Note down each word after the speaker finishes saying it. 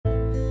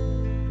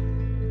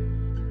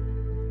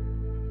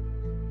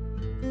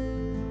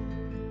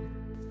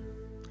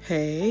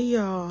Hey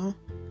y'all,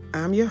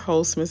 I'm your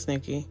host, Miss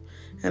Nikki,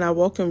 and I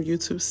welcome you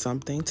to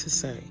Something to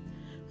Say,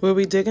 where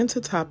we dig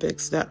into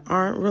topics that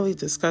aren't really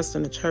discussed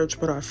in the church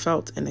but are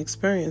felt and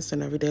experienced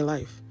in everyday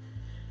life.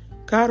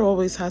 God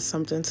always has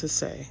something to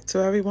say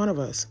to every one of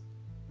us.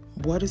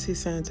 What is He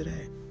saying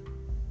today?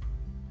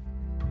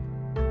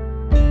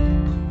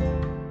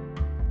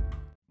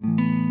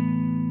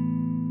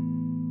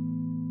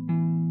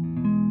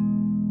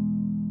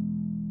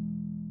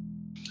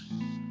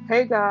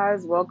 Hey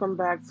guys, welcome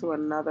back to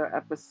another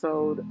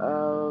episode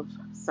of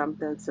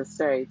Something to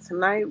Say.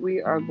 Tonight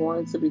we are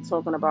going to be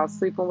talking about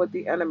sleeping with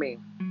the enemy.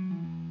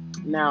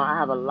 Now, I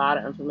have a lot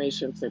of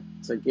information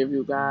to give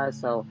you guys,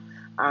 so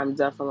I'm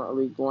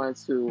definitely going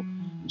to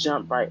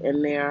jump right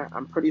in there.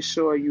 I'm pretty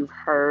sure you've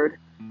heard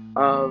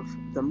of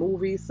the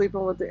movie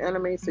Sleeping with the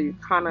Enemy, so you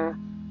kind of,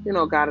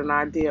 got an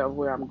idea of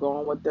where I'm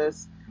going with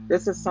this.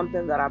 This is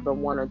something that I've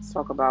been wanting to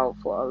talk about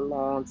for a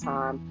long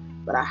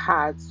time, but I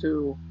had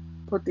to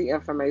put the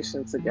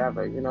information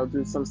together,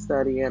 do some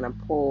studying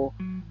and pull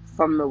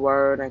from the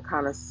word and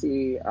kind of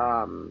see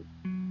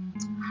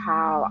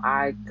how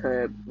I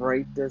could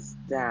break this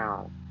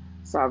down.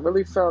 So I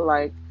really feel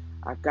like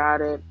I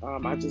got it.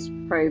 I just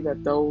pray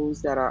that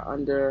those that are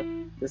under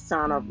the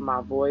sound of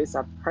my voice,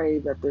 I pray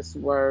that this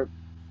word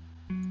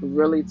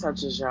really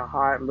touches your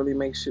heart and really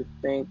makes you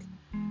think,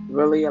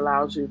 really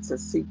allows you to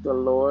seek the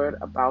Lord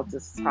about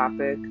this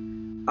topic.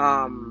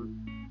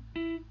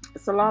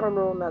 It's a lot of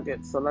little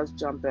nuggets, so let's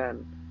jump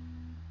in.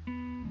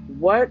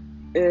 What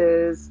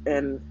is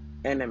an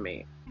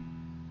enemy?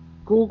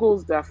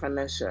 Google's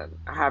definition.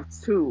 I have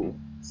two.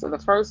 So the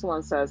first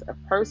one says a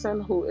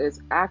person who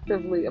is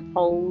actively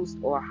opposed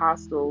or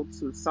hostile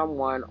to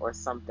someone or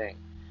something.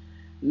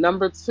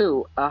 Number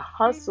two, a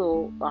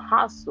hostile,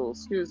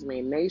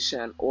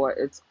 nation or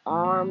its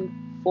armed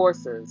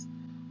forces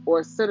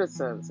or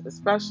citizens,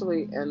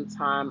 especially in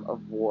time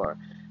of war.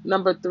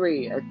 Number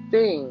three, a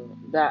thing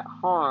that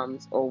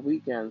harms or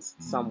weakens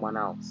someone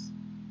else.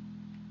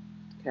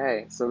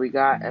 Okay, so we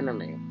got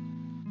enemy.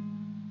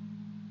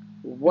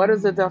 What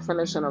is the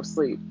definition of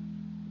sleep?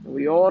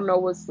 We all know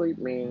what sleep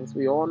means.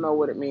 We all know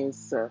what it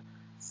means to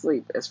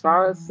sleep. As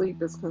far as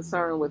sleep is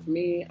concerned with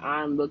me,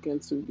 I'm looking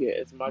to get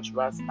as much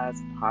rest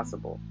as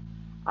possible.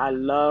 I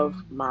love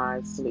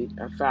my sleep.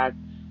 In fact,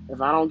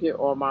 if I don't get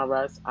all my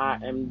rest, I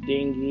am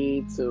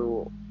dingy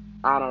to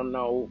I don't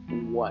know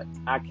what.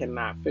 I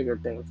cannot figure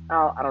things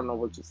out. I don't know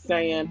what you're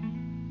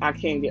saying. I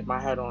can't get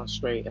my head on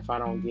straight if I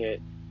don't get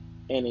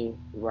any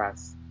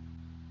rest.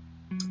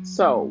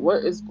 So,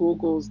 what is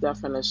Google's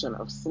definition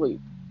of sleep?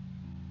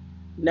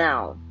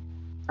 Now,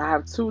 I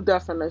have two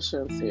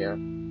definitions here.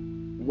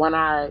 When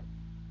I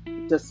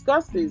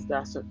discuss these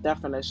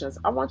definitions,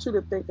 I want you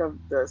to think of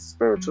the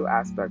spiritual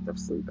aspect of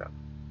sleeping.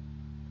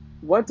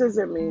 What does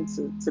it mean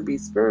to be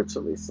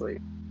spiritually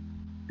asleep?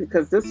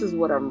 Because this is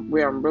where I'm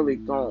really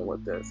going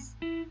with this.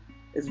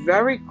 It's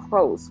very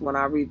close when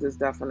I read this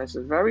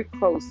definition. It's very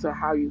close to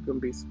how you can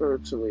be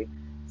spiritually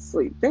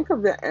asleep. Think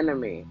of the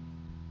enemy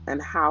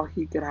and how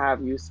he could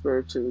have you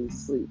spiritually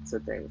sleep to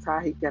things, how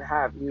he could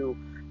have you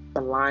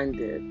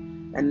blinded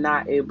and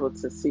not able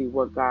to see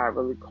what God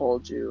really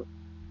called you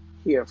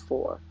here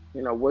for.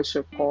 What's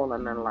your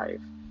calling in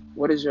life?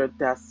 What is your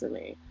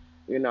destiny?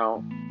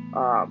 The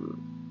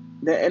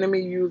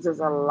enemy uses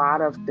a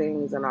lot of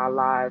things in our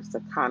lives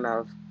to kind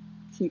of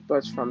keep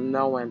us from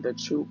knowing the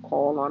true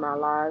call on our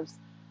lives,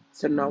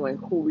 to knowing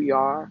who we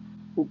are,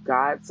 who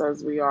God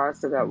says we are,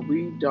 so that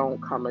we don't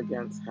come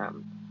against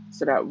him,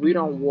 so that we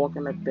don't walk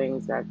in the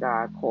things that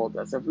God called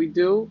us. If we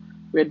do,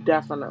 we're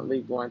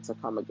definitely going to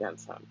come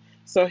against him.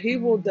 So he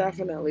will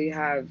definitely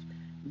have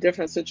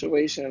different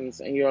situations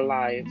in your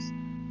lives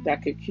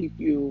that could keep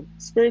you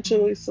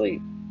spiritually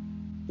asleep,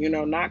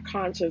 not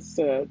conscious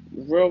to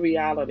real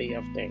reality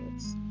of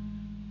things.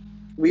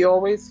 We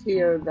always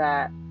hear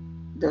that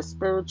the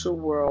spiritual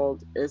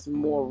world is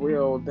more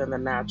real than the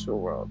natural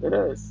world. It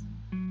is.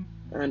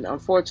 And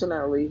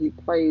unfortunately, he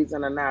plays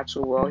in the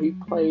natural world. He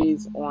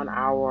plays on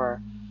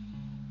our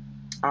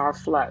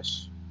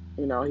flesh.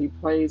 He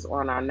plays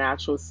on our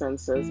natural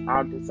senses,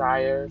 our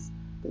desires,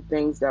 the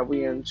things that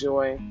we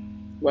enjoy,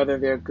 whether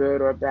they're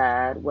good or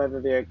bad, whether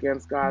they're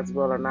against God's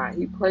will or not.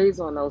 He plays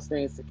on those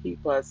things to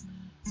keep us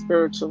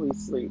spiritually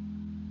asleep.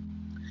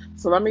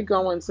 So let me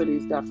go into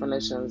these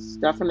definitions.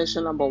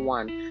 Definition number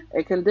one,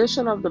 a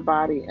condition of the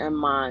body and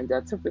mind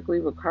that typically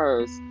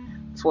recurs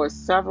for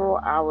several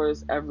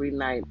hours every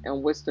night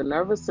in which the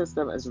nervous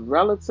system is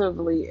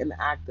relatively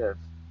inactive.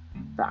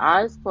 The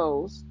eyes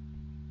closed,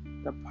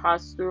 the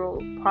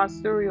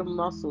posterior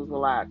muscles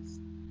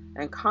relaxed,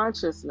 and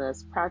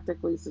consciousness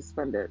practically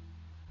suspended.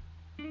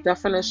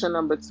 Definition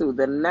number two,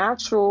 the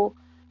natural,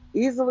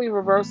 easily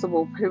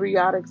reversible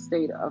periodic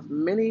state of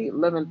many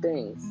living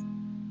things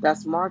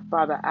that's marked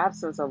by the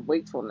absence of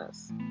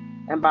wakefulness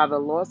and by the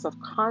loss of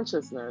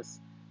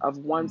consciousness of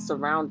one's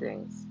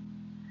surroundings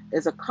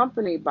is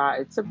accompanied by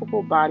a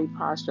typical body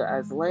posture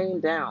as laying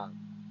down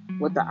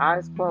with the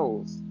eyes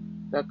closed,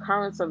 the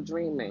occurrence of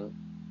dreaming,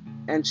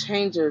 and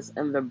changes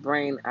in the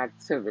brain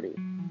activity.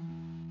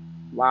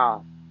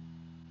 Wow.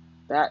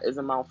 That is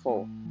a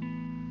mouthful.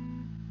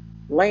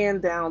 Laying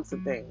down to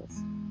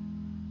things,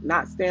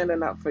 not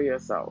standing up for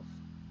yourself,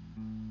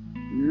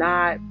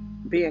 not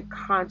being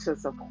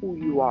conscious of who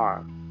you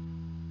are,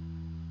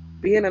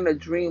 being in a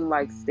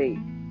dreamlike state,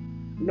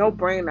 no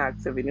brain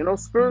activity, no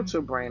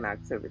spiritual brain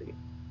activity,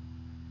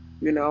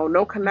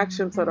 no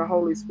connection to the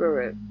Holy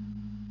Spirit,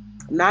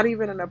 not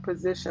even in a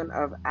position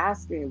of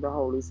asking the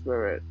Holy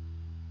Spirit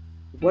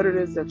what it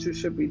is that you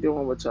should be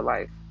doing with your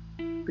life,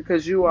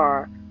 because you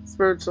are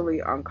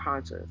spiritually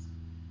unconscious.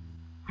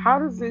 How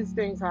does these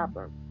things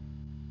happen?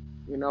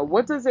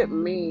 What does it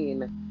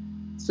mean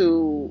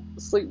to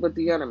sleep with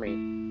the enemy?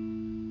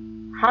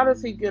 How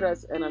does he get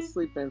us in a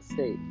sleeping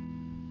state?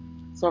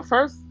 So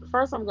first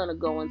I'm going to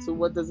go into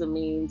what does it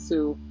mean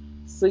to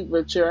sleep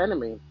with your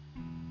enemy.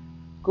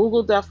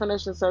 Google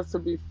definition says to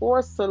be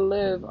forced to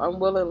live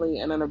unwillingly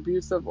in an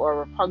abusive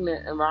or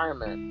repugnant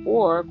environment,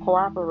 or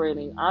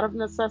cooperating out of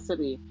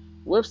necessity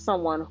with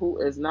someone who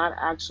is not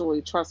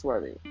actually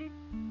trustworthy.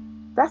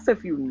 That's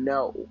if you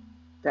know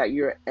that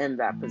you're in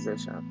that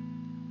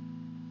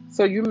position.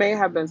 So you may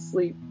have been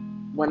asleep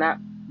when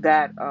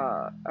that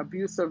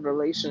abusive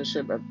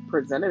relationship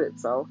presented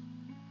itself.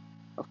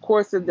 Of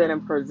course, it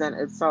didn't present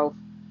itself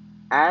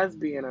as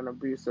being an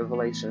abusive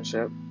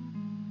relationship.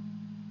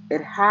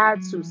 It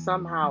had to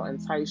somehow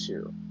entice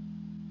you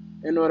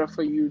in order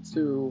for you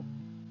to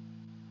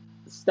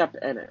step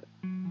in it.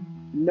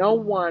 No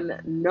one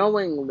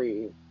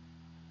knowingly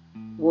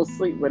will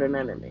sleep with an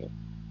enemy.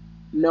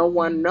 No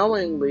one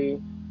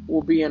knowingly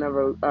will be in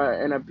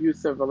an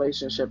abusive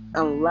relationship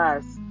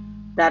unless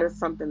that is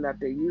something that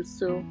they're used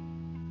to,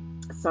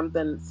 some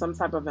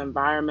type of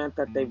environment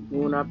that they've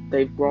grown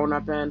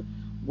up in,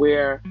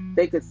 where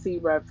they could see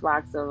red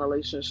flags in a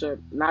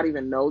relationship, not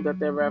even know that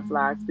they're red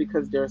flags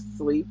because they're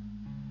asleep.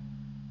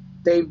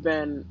 They've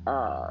been,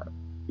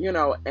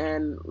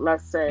 in,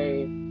 let's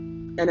say,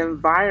 an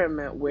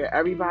environment where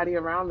everybody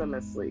around them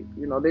is asleep.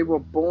 They were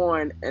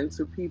born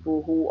into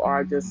people who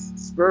are just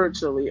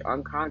spiritually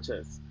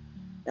unconscious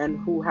and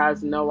who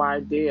has no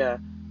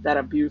idea that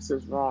abuse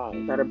is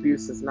wrong, that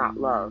abuse is not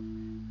love.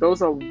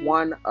 Those are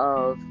one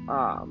of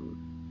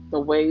the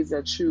ways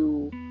that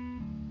you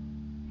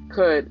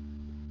could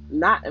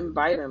not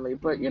invitingly,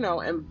 but,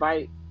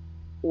 invite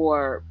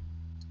or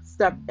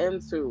step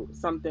into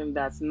something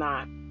that's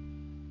not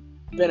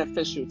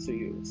beneficial to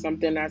you,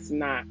 something that's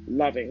not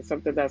loving,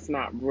 something that's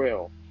not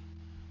real.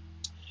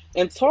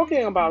 And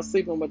talking about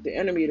sleeping with the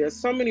enemy, there's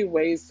so many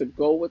ways to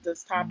go with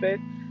this topic.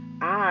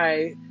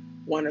 I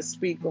want to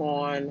speak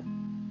on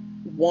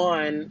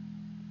one,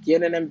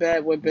 getting in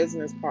bed with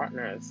business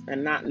partners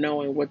and not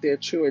knowing what their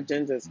true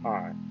agendas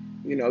are.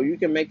 You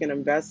can make an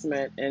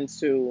investment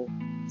into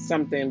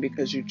something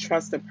because you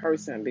trust a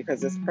person,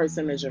 because this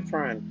person is your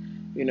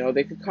friend.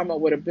 They could come up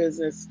with a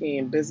business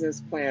scheme,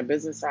 business plan,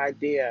 business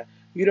idea.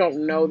 You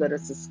don't know that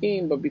it's a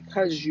scheme, but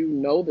because you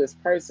know this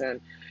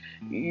person,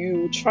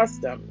 you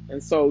trust them.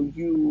 And so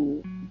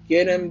you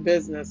get in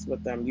business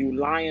with them. You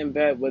lie in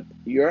bed with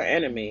your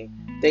enemy.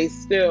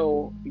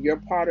 You're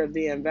part of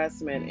the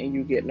investment and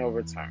you get no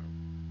return.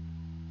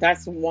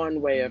 That's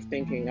one way of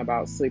thinking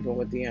about sleeping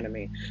with the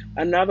enemy.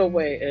 Another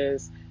way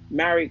is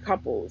married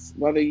couples,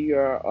 whether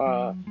you're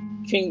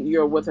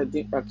with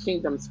a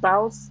kingdom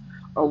spouse,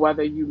 or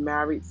whether you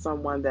married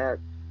someone that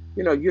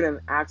you didn't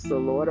ask the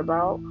Lord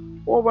about,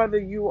 or whether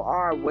you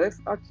are with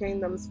a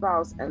kingdom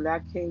spouse and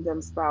that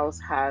kingdom spouse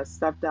has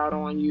stepped out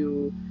on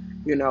you,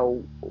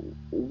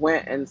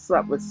 went and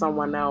slept with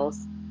someone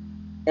else,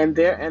 and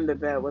they're in the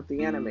bed with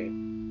the enemy.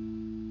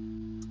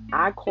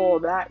 I call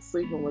that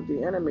sleeping with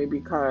the enemy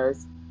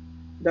because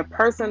the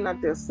person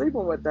that they're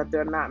sleeping with, that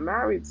they're not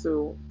married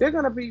to, they're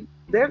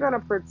gonna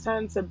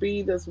pretend to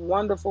be this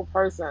wonderful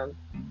person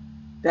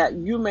that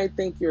you may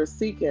think you're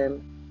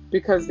seeking,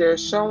 because they're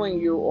showing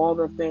you all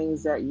the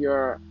things that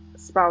your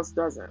spouse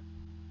doesn't.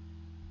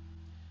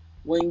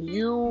 When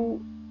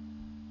you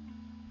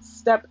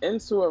step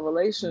into a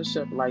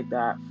relationship like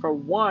that, for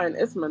one,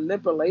 it's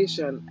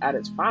manipulation at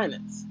its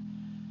finest.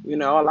 A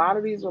lot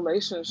of these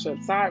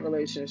relationships, side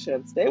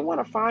relationships, they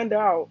want to find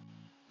out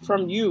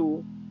from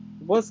you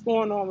what's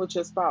going on with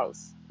your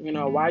spouse,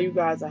 why you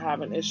guys are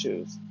having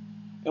issues.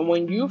 And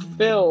when you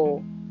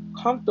feel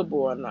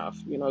comfortable enough,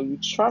 you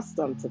trust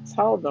them to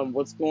tell them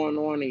what's going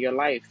on in your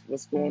life,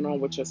 what's going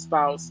on with your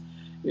spouse,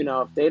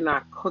 if they're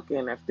not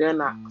cooking, if they're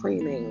not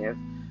cleaning, if,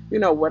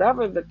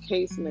 whatever the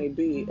case may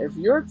be, if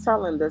you're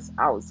telling this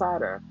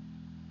outsider,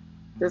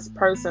 this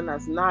person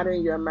that's not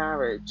in your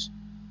marriage,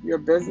 your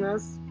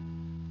business,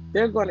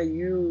 they're going to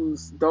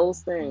use those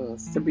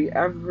things to be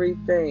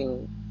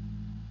everything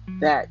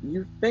that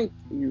you think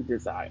you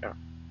desire.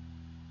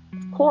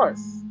 Of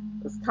course,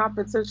 it's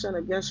competition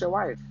against your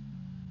wife.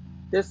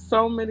 There's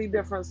so many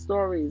different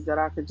stories that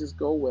I could just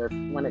go with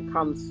when it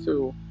comes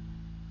to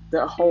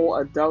the whole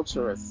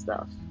adulterous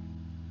stuff.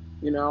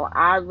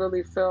 I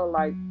really feel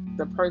like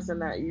the person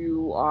that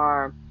you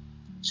are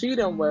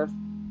cheating with,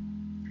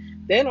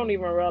 they don't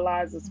even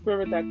realize the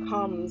spirit that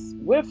comes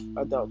with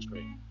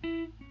adultery.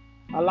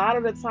 A lot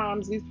of the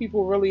times, these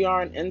people really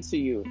aren't into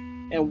you.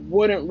 and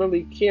wouldn't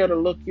really care to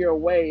look your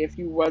way if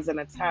you wasn't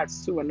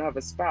attached to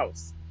another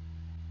spouse.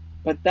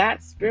 But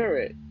that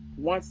spirit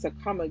wants to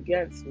come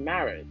against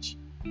marriage.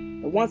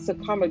 It wants to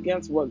come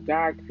against what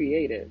God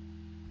created.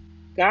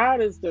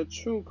 God is the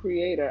true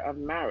creator of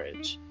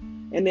marriage,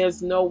 and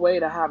there's no way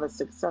to have a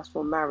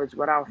successful marriage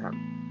without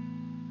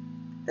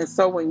him. And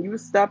so when you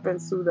step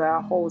into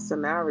that whole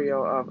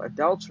scenario of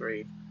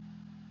adultery,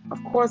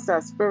 of course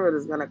that spirit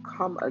is going to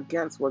come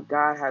against what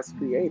God has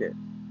created.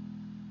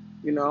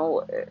 You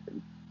know,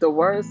 the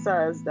word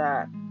says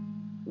that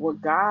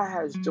what God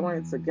has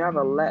joined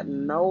together, let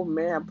no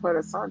man put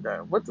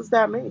asunder. What does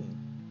that mean?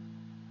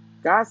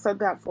 God said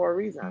that for a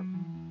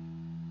reason.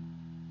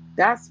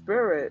 That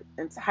spirit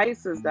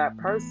entices that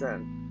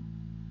person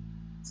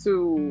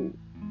to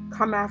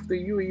come after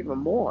you even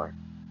more.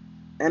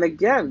 And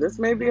again, this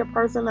may be a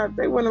person that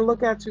they wouldn't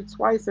look at you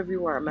twice if you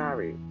weren't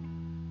married.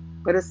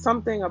 But it's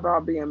something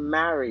about being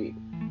married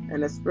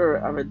and the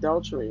spirit of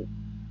adultery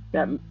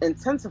that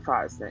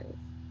intensifies things,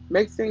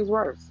 makes things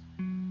worse.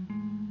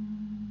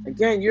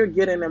 Again, you're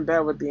getting in bed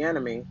with the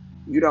enemy.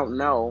 You don't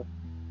know.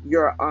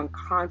 You're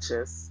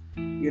unconscious.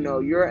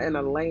 You're in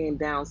a laying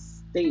down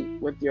state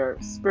with your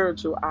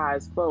spiritual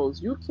eyes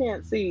closed. You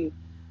can't see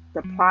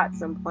the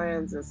plots and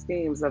plans and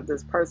schemes of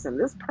this person.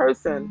 This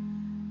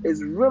person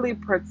is really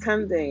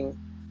pretending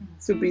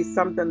to be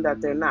something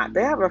that they're not.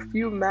 They have a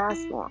few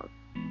masks on.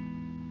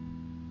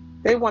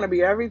 They want to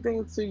be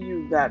everything to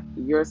you that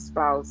your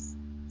spouse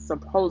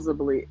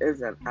supposedly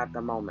isn't at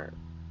the moment.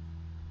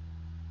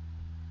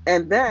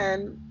 And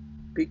then,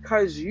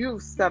 because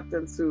you've stepped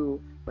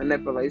into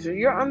manipulation,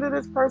 you're under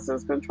this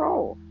person's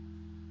control.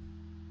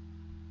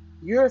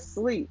 You're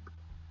asleep.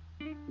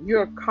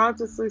 You're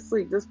consciously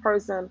asleep. This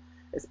person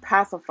is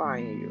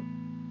pacifying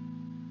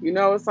you.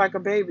 It's like a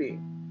baby.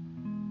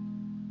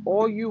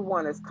 All you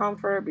want is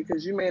comfort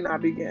because you may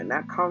not be getting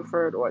that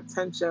comfort or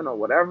attention or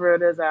whatever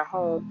it is at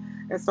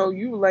home. And so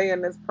you lay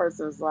in this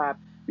person's lap.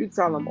 You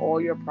tell them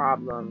all your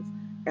problems.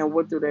 And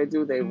what do?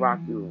 They rock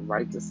you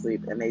right to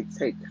sleep and they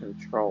take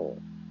control.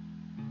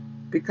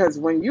 Because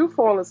when you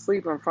fall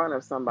asleep in front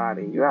of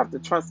somebody, you have to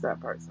trust that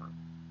person.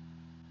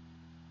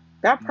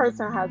 That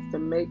person has to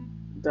make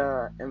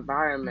the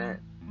environment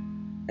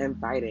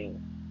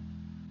inviting.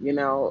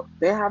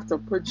 They have to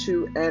put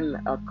you in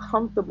a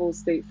comfortable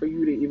state for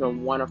you to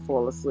even want to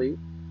fall asleep.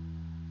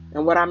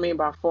 And what I mean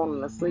by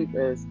falling asleep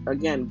is,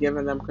 again,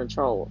 giving them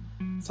control,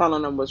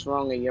 telling them what's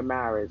wrong in your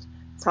marriage,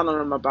 telling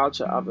them about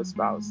your other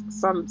spouse.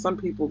 Some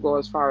people go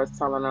as far as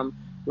telling them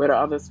where the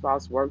other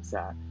spouse works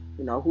at,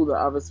 who the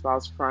other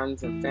spouse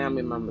friends and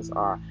family members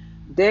are.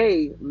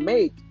 They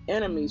make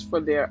enemies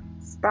for their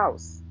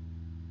spouse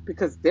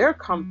because they're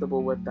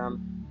comfortable with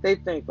them. They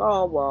think,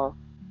 oh, well,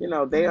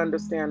 they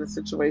understand the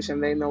situation.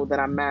 They know that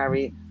I'm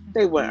married.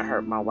 They wouldn't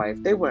hurt my wife.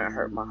 They wouldn't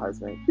hurt my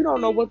husband. You don't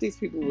know what these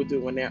people would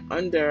do when they're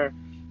under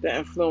the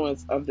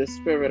influence of the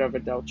spirit of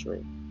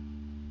adultery.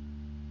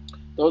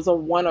 Those are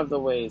one of the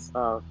ways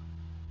of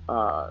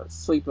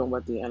sleeping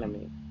with the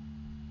enemy.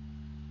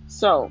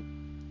 So,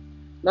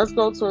 let's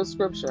go to a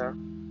scripture.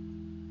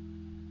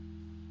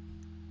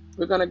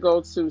 We're going to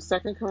go to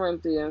 2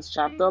 Corinthians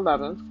chapter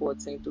 11,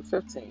 14 through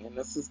 15. And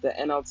this is the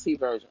NLT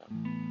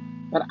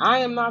version. But I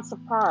am not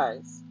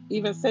surprised.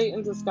 Even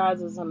Satan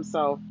disguises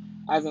himself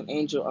as an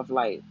angel of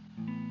light.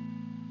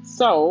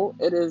 So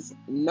it is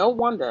no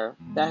wonder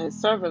that his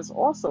servants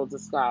also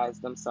disguise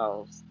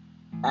themselves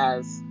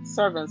as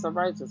servants of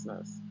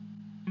righteousness.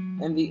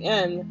 In the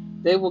end,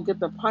 they will get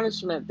the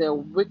punishment their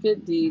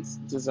wicked deeds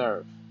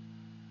deserve.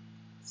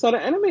 So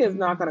the enemy is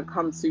not going to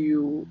come to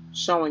you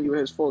showing you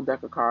his full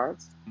deck of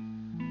cards.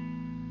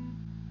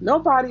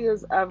 Nobody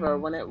is ever,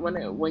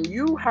 when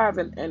you have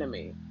an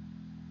enemy,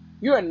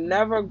 you are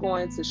never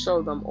going to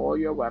show them all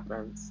your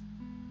weapons.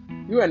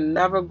 You are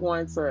never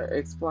going to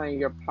explain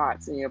your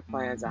plots and your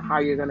plans and how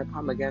you're going to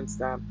come against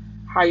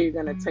them, how you're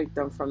going to take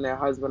them from their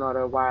husband or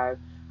their wife,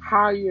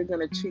 how you're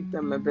going to cheat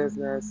them in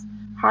business,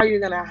 how you're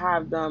going to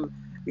have them,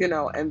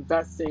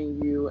 invest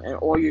in you, and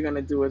all you're going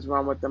to do is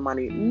run with the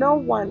money.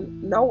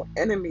 No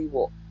enemy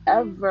will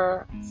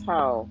ever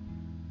tell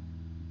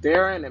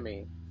their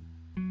enemy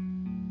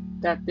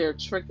that they're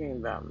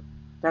tricking them,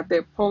 that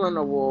they're pulling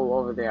the wool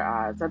over their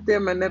eyes, that they're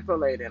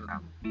manipulating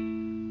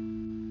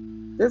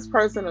them. This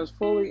person is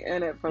fully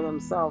in it for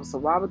themselves, so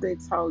why would they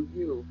tell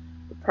you,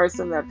 the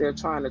person that they're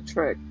trying to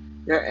trick,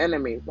 their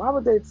enemy, why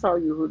would they tell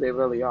you who they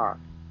really are?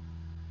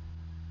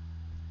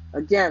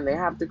 Again, they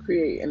have to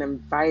create an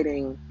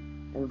inviting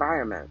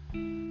environment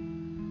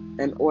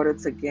in order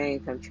to gain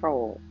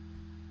control,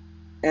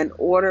 in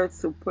order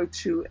to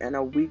put you in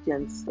a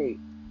weakened state.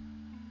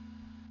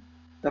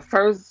 The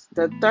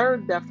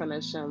third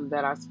definition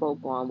that I spoke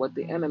on with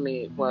the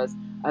enemy was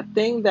a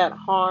thing that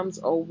harms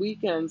or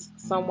weakens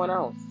someone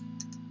else,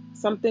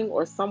 something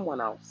or someone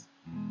else.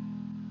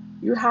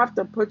 You have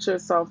to put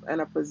yourself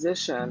in a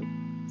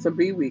position to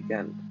be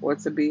weakened or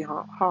to be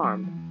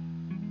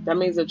harmed. That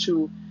means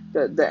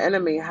that the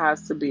enemy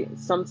has to be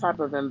some type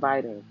of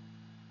inviting,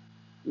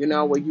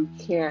 where you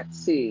can't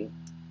see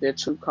their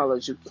true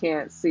colors. You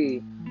can't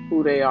see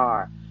who they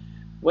are.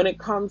 When it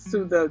comes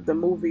to the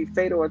movie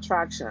Fatal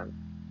Attraction,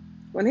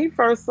 when he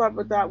first slept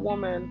with that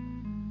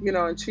woman,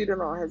 and cheated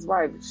on his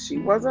wife, she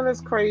wasn't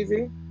as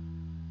crazy.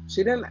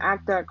 She didn't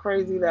act that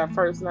crazy that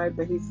first night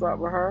that he slept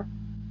with her.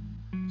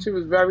 She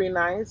was very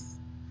nice,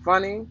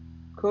 funny,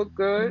 cooked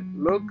good,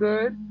 looked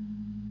good.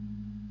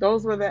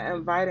 Those were the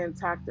inviting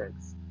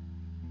tactics.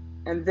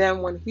 And then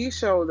when he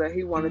showed that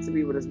he wanted to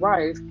be with his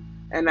wife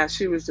and that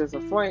she was just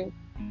a fling,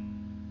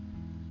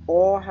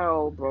 all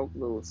hell broke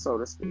loose, so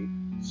to speak.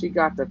 She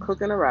got the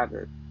cook in the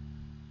rabbit.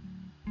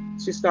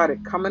 She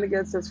started coming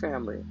against his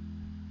family.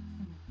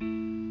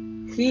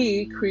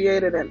 He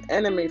created an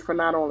enemy for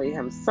not only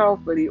himself,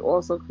 but he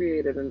also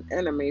created an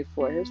enemy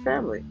for his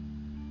family.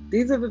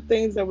 These are the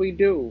things that we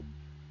do.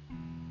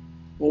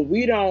 When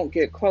we don't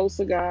get close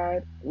to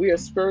God, we are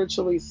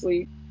spiritually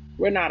asleep.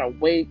 We're not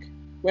awake.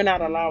 We're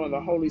not allowing the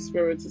Holy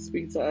Spirit to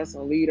speak to us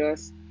and lead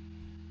us.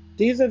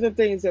 These are the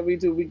things that we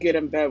do. We get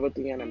in bed with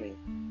the enemy.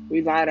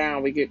 We lie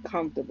down. We get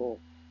comfortable.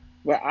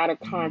 We're out of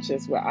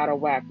conscience. We're out of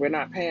whack. We're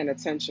not paying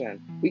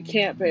attention. We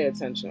can't pay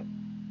attention.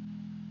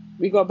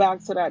 We go back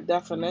to that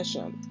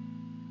definition.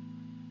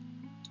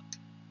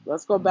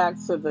 Let's go back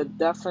to the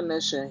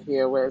definition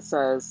here where it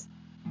says,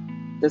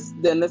 this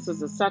is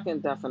the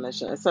second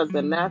definition. It says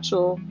the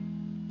natural,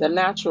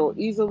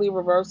 easily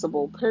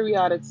reversible,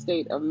 periodic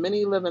state of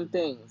many living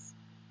things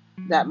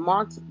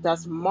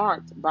that's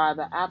marked by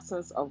the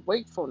absence of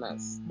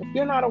wakefulness. If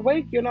you're not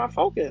awake, you're not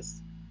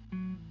focused.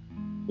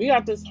 We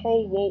got this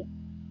whole woke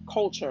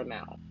culture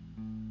now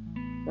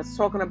that's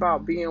talking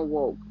about being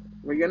woke,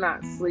 where you're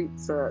not asleep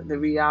to the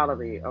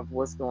reality of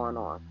what's going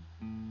on,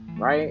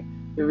 right?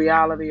 The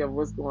reality of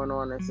what's going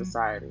on in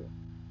society.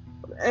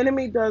 The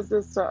enemy does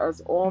this to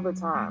us all the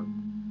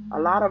time. A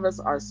lot of us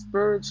are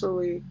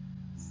spiritually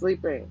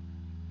sleeping.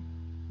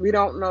 We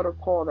don't know the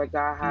call that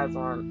God has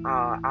on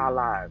our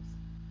lives.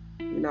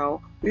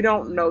 We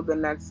don't know the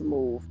next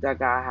move that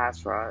God has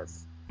for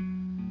us.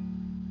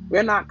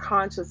 We're not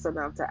conscious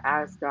enough to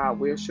ask God,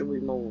 where should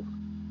we move?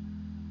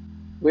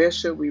 Where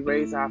should we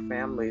raise our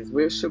families?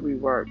 Where should we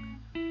work?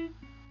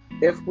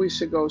 If we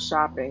should go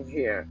shopping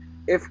here,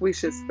 if we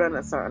should spend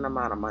a certain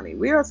amount of money.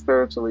 We are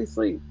spiritually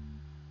asleep.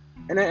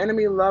 And the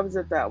enemy loves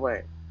it that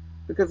way.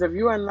 Because if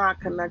you are not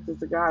connected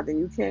to God, then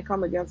you can't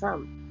come against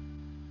him.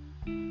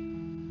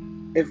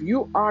 If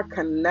you are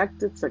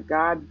connected to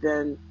God,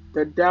 then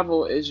the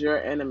devil is your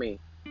enemy.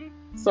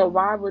 So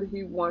why would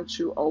he want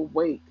you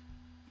awake?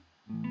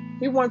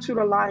 He wants you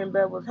to lie in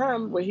bed with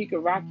him where he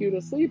can rock you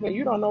to sleep and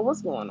you don't know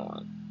what's going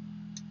on.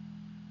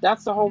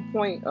 That's the whole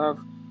point of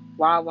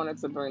why I wanted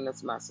to bring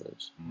this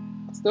message.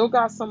 I still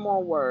got some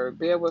more word.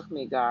 Bear with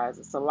me, guys.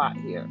 It's a lot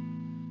here.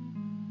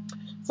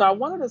 So I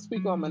wanted to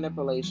speak on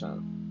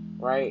manipulation,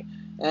 right?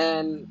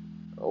 And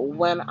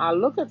when I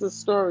look at the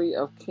story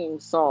of King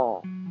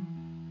Saul,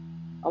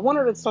 I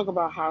wanted to talk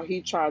about how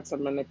he tried to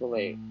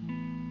manipulate.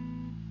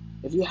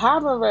 If you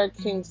haven't read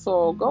King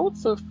Saul, go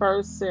to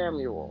 1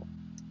 Samuel.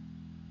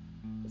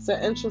 It's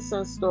an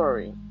interesting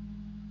story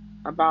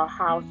about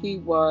how he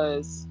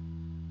was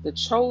the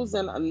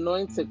chosen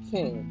anointed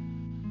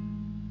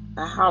king,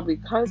 and how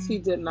because he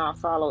did not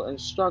follow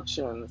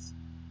instructions,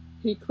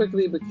 he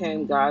quickly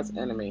became God's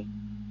enemy.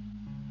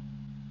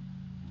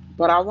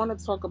 But I want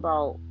to talk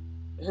about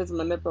his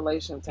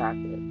manipulation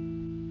tactic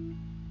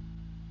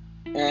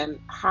and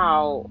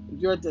how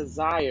your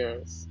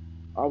desires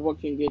are what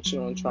can get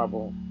you in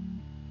trouble.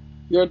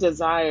 Your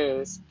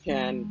desires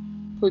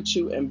can put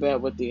you in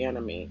bed with the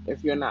enemy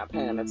if you're not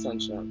paying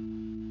attention.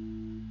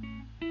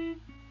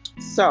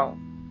 So,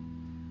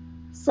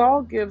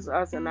 Saul gives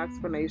us an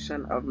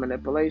explanation of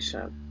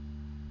manipulation.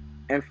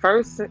 In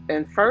 1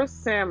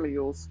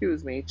 Samuel,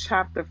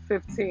 chapter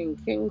 15,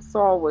 King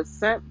Saul was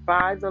sent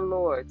by the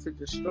Lord to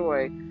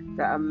destroy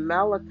the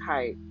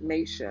Amalekite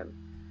nation.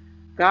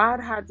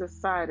 God had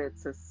decided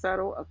to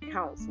settle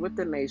accounts with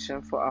the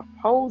nation for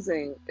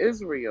opposing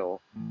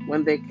Israel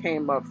when they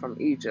came up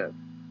from Egypt.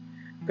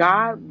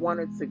 God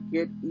wanted to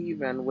get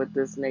even with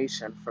this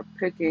nation for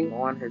picking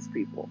on his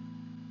people.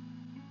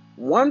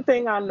 One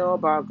thing I know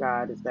about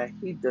God is that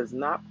he does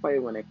not play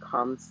when it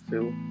comes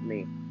to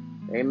me.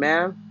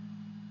 Amen.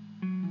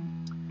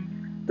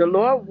 The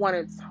Lord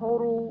wanted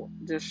total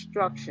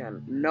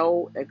destruction,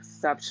 no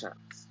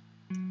exceptions.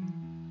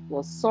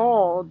 Well,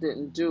 Saul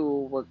didn't do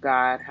what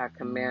God had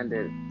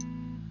commanded.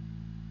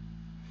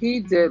 He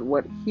did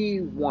what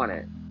he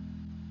wanted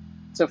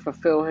to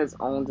fulfill his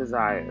own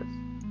desires.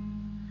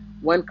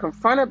 When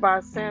confronted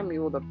by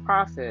Samuel the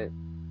prophet,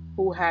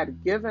 who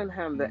had given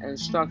him the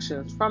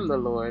instructions from the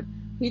Lord,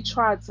 he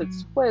tried to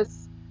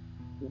twist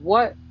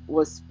what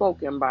was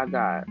spoken by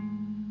God.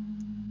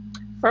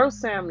 1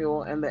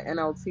 Samuel in the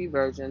NLT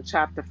version,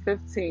 chapter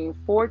 15,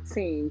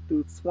 14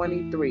 through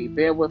 23.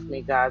 Bear with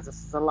me, guys.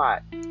 This is a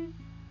lot.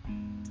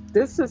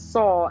 This is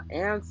Saul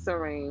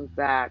answering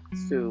back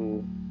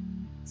to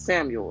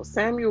Samuel.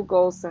 Samuel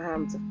goes to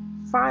him to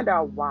find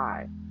out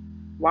why.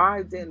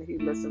 Why didn't he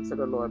listen to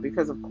the Lord?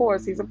 Because, of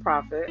course, he's a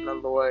prophet, and the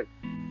Lord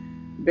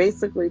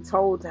basically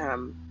told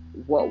him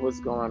what was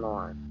going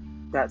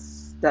on.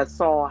 that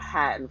Saul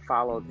hadn't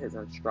followed his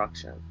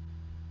instruction.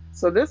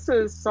 So this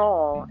is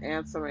Saul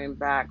answering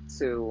back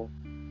to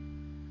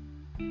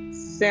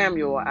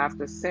Samuel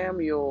after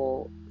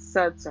Samuel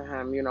said to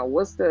him,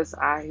 what's this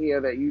I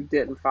hear that you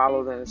didn't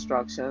follow the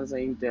instructions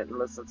and you didn't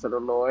listen to the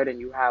Lord and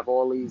you have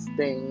all these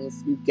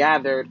things, you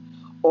gathered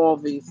all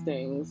these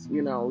things,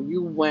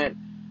 you went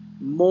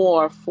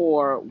more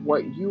for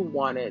what you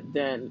wanted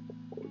than,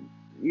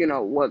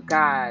 what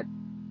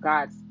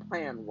God's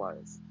plan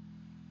was.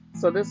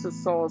 So this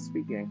is Saul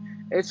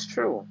speaking. It's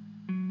true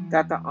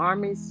that the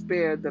army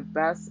spared the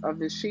best of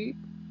the sheep,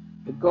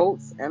 the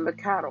goats, and the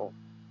cattle.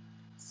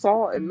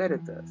 Saul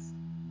admitted this.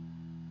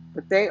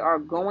 But they are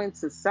going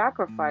to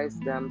sacrifice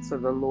them to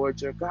the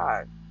Lord your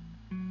God.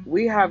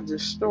 We have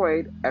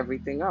destroyed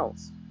everything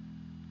else.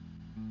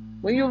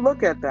 When you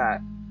look at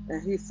that,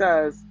 and he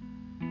says,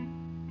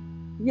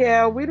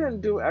 yeah, we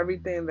didn't do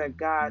everything that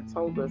God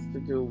told us to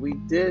do. We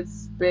did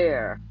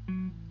spare,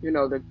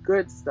 the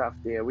good stuff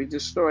there. We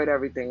destroyed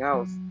everything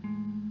else.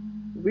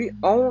 We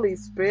only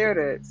spared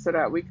it so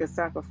that we could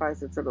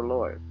sacrifice it to the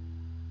Lord.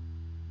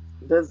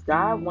 Does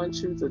God want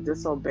you to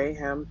disobey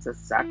him to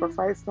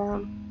sacrifice to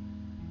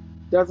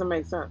him? Doesn't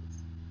make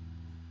sense.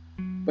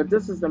 But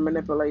this is the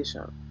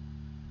manipulation.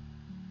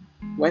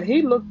 When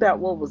he looked at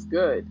what was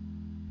good,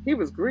 he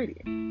was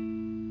greedy.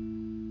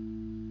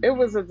 It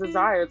was a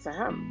desire to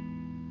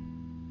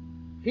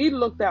him. He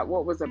looked at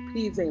what was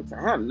appeasing to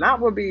him,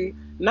 not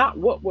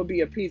what would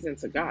be appeasing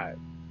to God,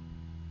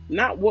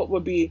 not what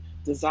would be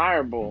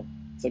desirable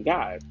to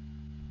God.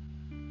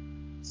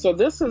 So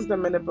this is the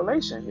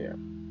manipulation here.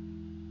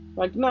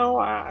 Like, no,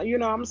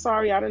 I'm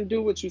sorry, I didn't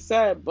do what you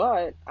said,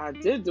 but I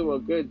did do a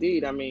good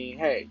deed. I mean,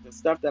 hey, the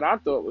stuff that I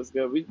thought was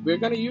good, we're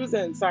going to use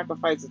it and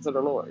sacrifice it to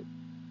the Lord.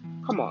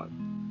 Come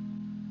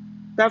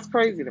on. That's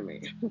crazy to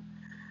me.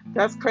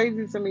 That's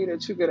crazy to me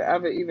that you could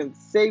ever even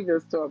say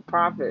this to a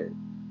prophet.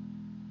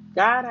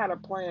 God had a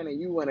plan and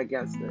you went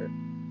against it.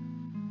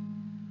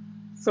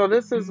 So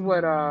this is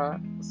what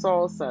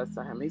Saul says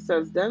to him. He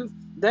says,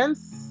 then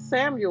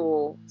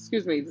Samuel,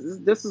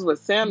 this is what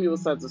Samuel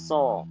said to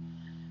Saul.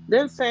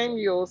 Then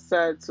Samuel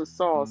said to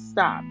Saul,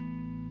 stop.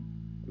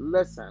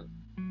 Listen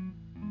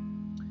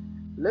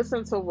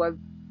to what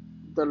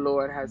the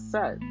Lord has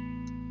said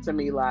to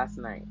me last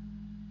night.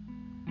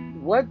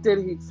 What did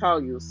he tell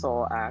you?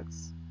 Saul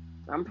asks.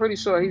 I'm pretty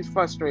sure he's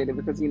frustrated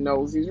because he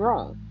knows he's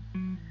wrong.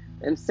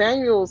 And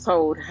Samuel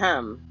told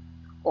him,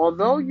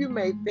 although you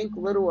may think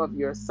little of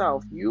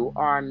yourself, you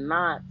are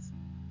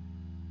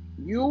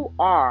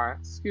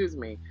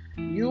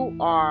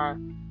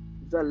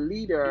the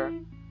leader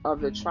of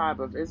the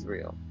tribe of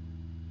Israel.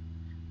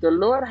 The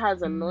Lord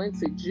has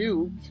anointed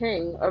you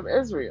king of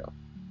Israel.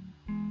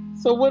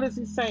 So what is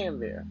he saying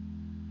there?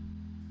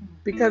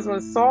 Because when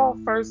Saul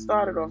first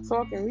started off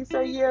talking, he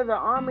said, yeah, the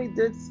army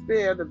did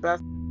spare the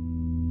best.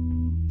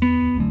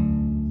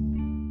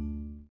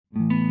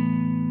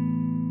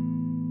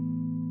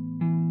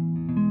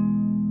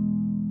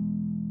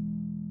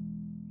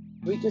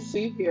 We can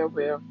see here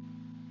where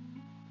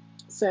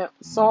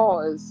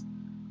Saul is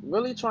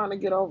really trying to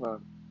get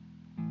over.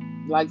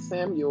 Like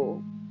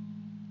Samuel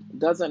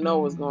doesn't know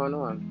what's going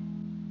on.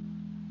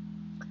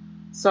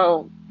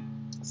 So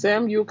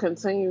Samuel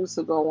continues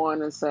to go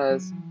on and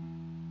says,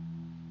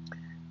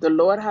 the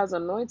Lord has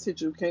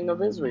anointed you king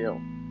of Israel,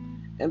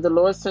 and the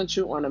Lord sent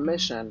you on a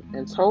mission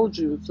and told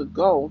you to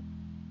go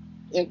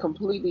and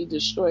completely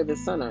destroy the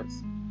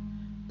sinners,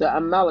 the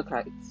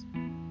Amalekites,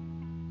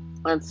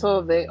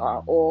 until they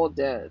are all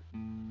dead.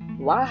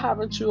 Why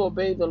haven't you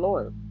obeyed the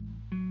Lord?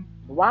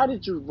 Why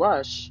did you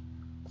rush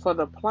for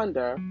the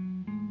plunder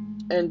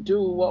and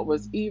do what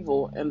was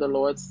evil in the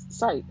Lord's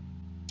sight?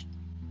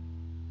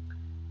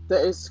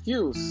 The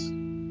excuse.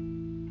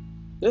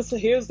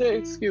 Here's the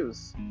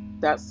excuse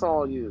that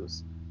Saul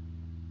used.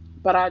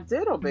 But I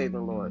did obey the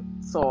Lord,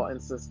 Saul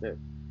insisted.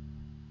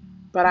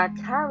 But I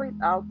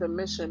carried out the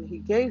mission he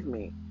gave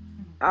me.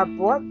 I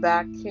brought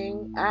back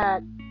King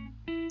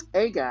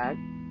Agag,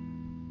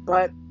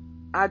 but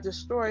I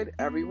destroyed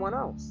everyone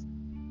else.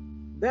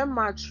 Then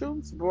my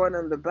troops brought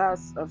in the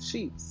best of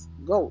sheep,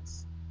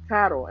 goats,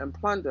 cattle, and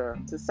plunder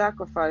to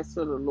sacrifice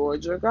to the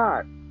Lord your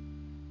God.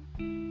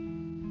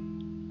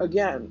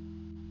 Again,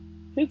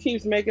 he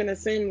keeps making it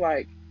seem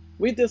like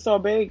we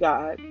disobeyed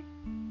God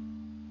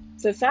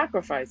to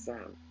sacrifice to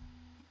him.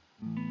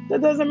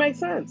 That doesn't make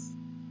sense.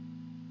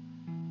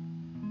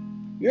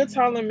 You're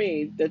telling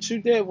me that you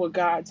did what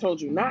God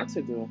told you not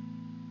to do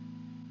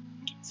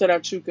so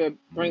that you could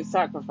bring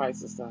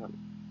sacrifices to him.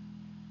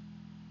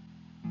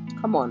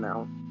 Come on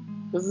now.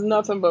 This is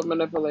nothing but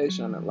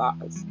manipulation and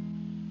lies.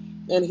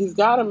 And he's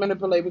got to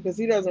manipulate because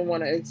he doesn't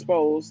want to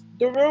expose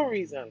the real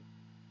reason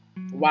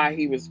why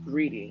he was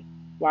greedy,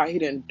 why he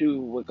didn't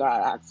do what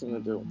God asked him to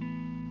do.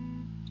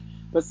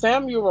 But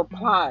Samuel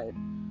replied,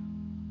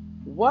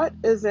 what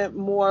isn't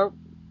more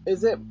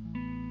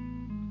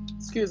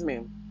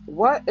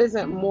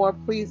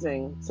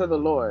pleasing to the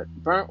Lord,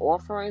 burnt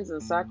offerings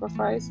and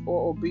sacrifice,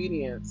 or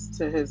obedience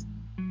to his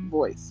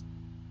voice?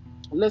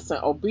 Listen,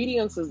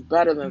 obedience is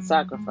better than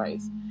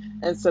sacrifice,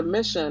 And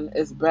submission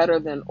is better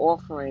than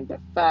offering the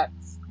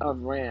fats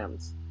of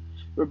rams.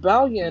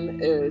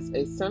 Rebellion is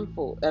as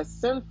sinful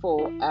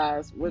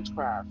as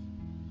witchcraft,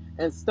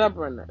 and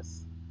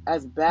stubbornness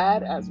as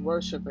bad as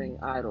worshiping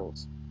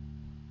idols.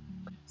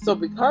 So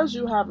because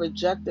you have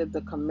rejected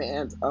the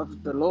command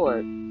of the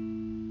Lord,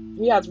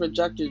 he has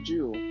rejected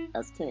you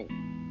as king.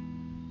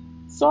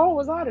 Saul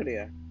was out of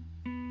there.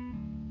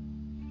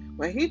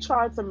 When he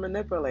tried to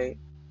manipulate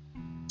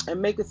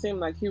and make it seem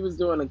like he was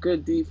doing a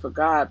good deed for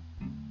God,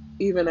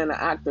 even in an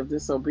act of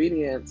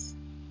disobedience,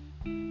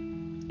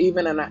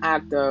 even in an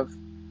act of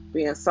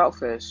being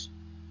selfish,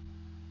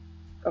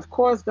 of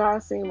course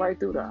God seen right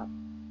through that.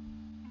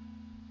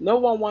 No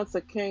one wants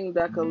a king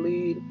that could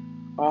lead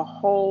a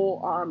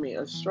whole army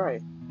astray.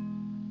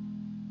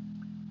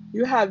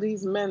 You have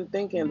these men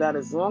thinking that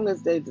as long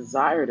as they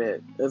desired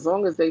it, as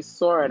long as they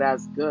saw it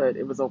as good,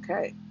 it was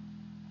okay.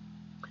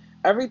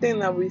 Everything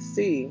that we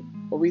see,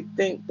 or we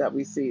think that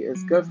we see,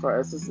 is good for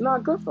us. It's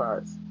not good for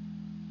us.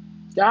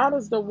 God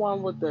is the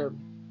one with the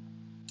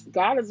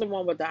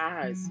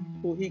eyes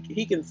who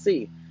he can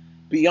see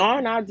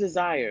beyond our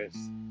desires,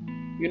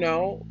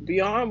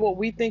 beyond what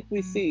we think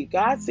we see.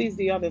 God sees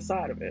the other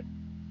side of it.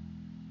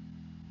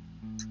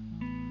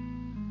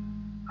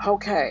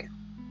 Okay,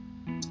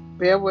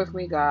 bear with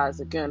me,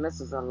 guys. Again,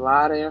 this is a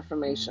lot of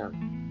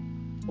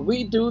information.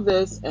 We do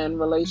this in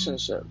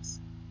relationships,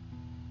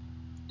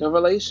 the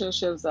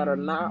relationships that are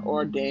not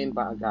ordained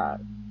by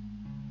God.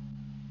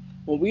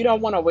 When we don't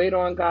want to wait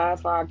on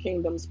God for our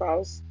kingdom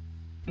spouse,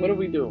 what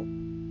do?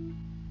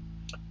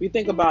 We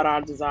think about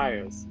our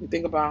desires. We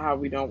think about how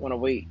we don't want to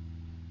wait.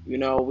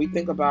 We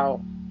think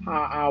about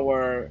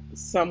how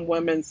some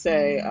women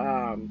say,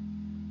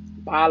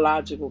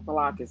 biological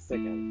clock is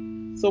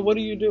ticking. So what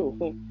do?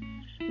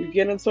 You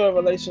get into a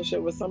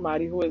relationship with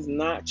somebody who is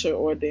not your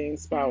ordained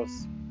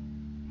spouse.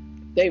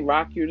 They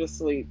rock you to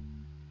sleep.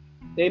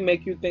 They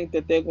make you think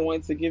that they're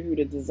going to give you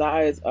the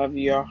desires of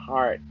your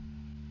heart.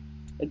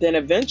 And then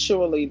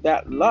eventually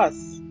that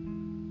lust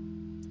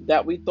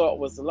that we thought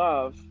was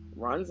love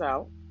runs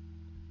out.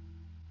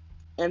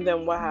 And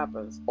then what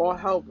happens? All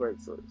hell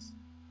breaks loose.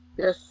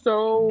 There's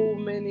so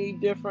many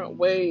different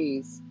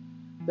ways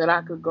that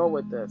I could go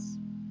with this.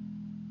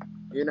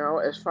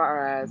 As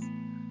far as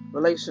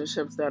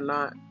relationships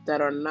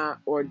that are not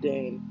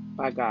ordained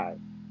by God.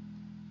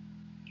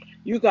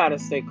 You got to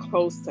stay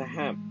close to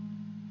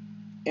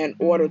him in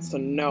order to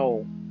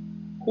know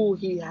who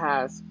he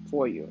has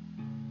for you.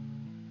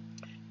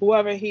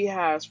 Whoever he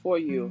has for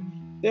you,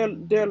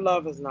 their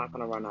love is not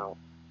going to run out.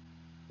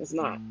 It's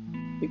not,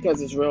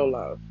 because it's real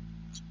love.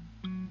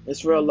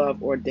 It's real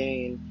love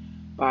ordained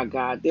by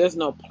God. There's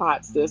no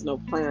plots, there's no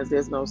plans,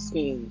 there's no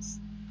schemes.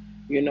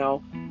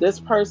 This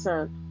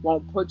person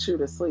won't put you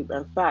to sleep.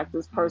 In fact,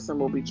 this person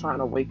will be trying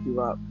to wake you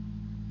up.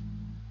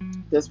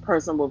 This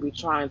person will be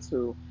trying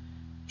to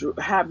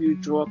have you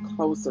draw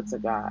closer to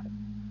God.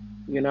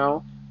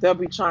 They'll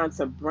be trying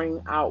to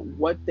bring out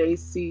what they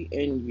see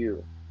in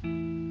you,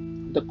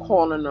 the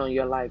calling on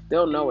your life.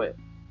 They'll know it.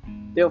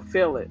 They'll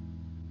feel it.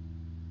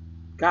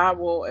 God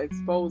will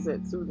expose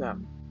it to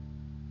them,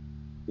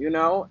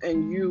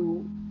 and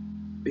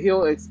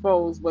he'll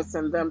expose what's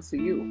in them to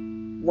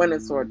you when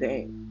it's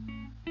ordained.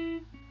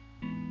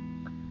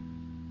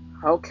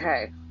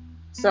 Okay,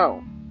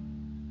 so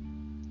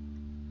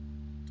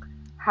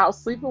how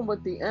sleeping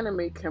with the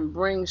enemy can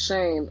bring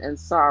shame and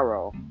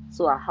sorrow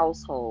to a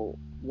household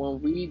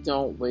when we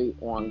don't wait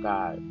on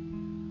God.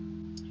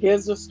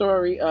 Here's the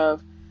story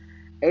of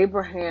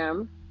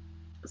Abraham,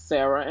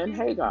 Sarah, and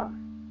Hagar.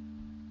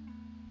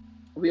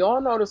 We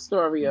all know the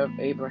story of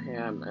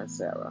Abraham and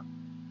Sarah.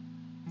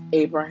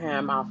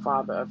 Abraham, our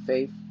father of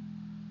faith,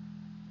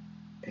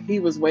 he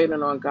was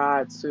waiting on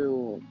God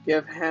to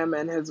give him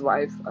and his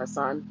wife a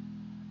son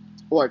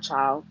or a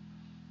child.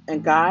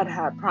 And God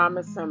had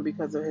promised him,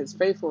 because of his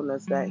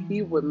faithfulness, that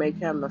he would make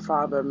him the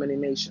father of many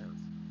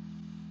nations.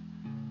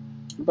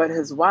 But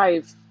his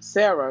wife,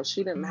 Sarah,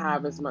 she didn't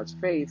have as much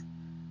faith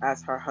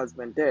as her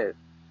husband did.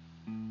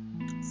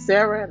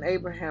 Sarah and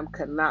Abraham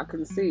could not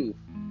conceive.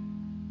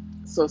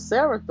 So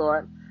Sarah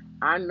thought,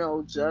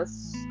 I'll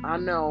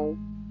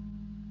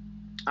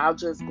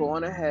just go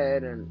on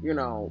ahead and,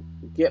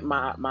 get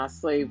my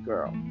slave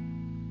girl.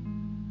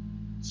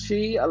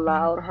 She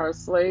allowed her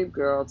slave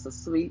girl to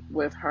sleep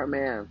with her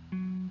man.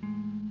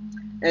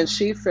 And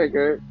she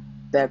figured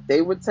that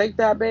they would take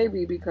that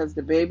baby because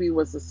the baby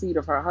was the seed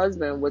of her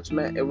husband, which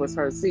meant it was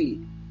her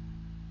seed.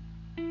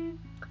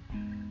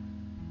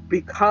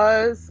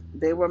 Because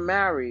they were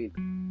married,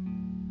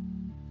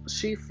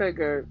 she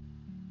figured,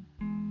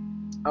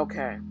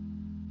 okay,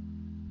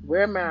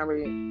 we're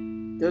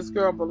married. This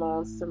girl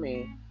belongs to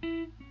me.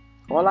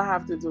 All I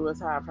have to do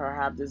is have her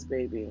have this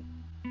baby,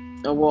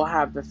 and we'll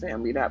have the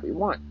family that we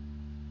want.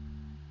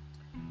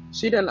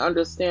 She didn't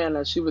understand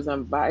that she was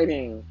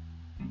inviting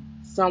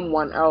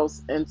someone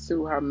else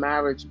into her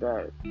marriage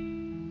bed.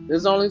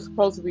 There's only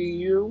supposed to be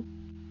you,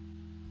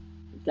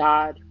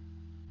 God,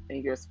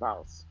 and your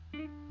spouse.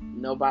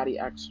 Nobody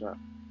extra.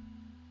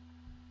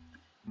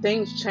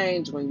 Things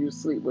change when you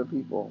sleep with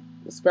people,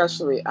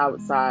 especially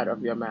outside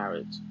of your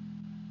marriage.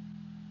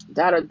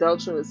 That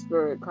adulterous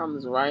spirit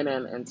comes right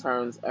in and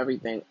turns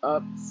everything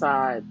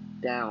upside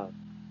down.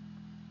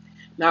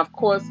 Now, of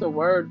course, the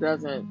word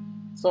doesn't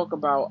talk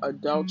about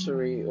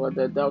adultery or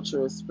the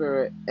adulterous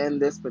spirit in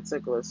this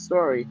particular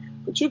story,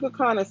 but you could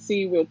kind of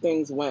see where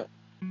things went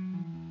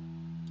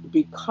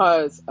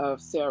because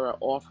of Sarah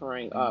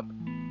offering up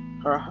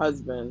her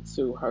husband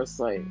to her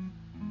slave.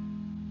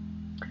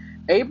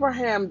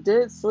 Abraham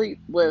did sleep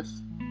with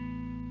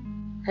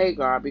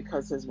Hagar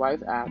because his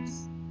wife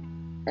asked,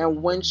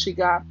 and when she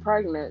got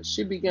pregnant,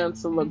 she began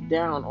to look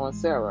down on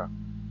Sarah.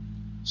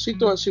 She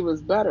thought she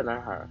was better than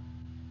her.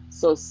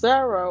 So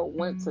Sarah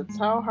went to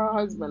tell her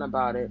husband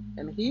about it,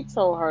 and he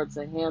told her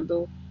to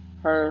handle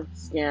her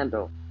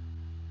scandal.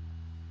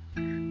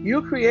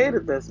 You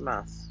created this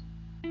mess,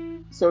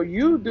 so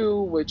you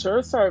do with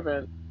your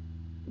servant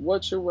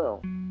what you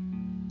will.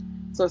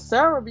 So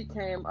Sarah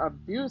became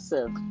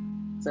abusive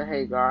to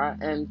Hagar,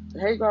 and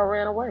Hagar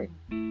ran away.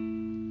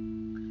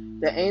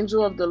 The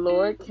angel of the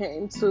Lord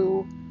came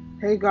to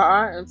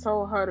Hagar and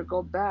told her to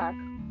go back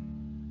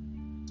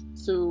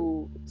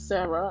to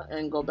Sarah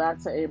and go back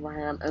to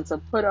Abraham and to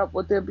put up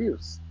with the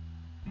abuse.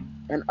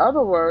 In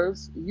other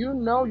words, you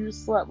know you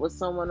slept with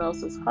someone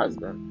else's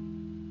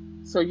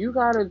husband, so you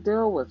got to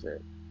deal with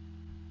it.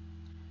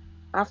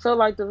 I feel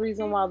like the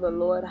reason why the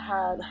Lord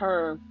had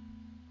her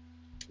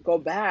go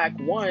back,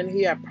 one,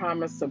 he had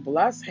promised to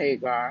bless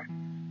Hagar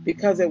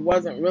because it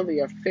wasn't really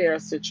a fair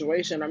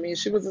situation. I mean,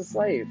 she was a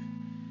slave.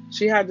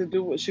 She had to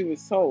do what she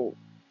was told,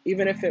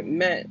 even if it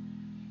meant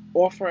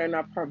offering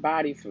up her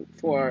body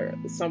for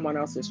someone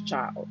else's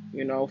child,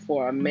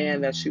 for a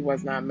man that she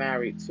was not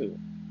married to.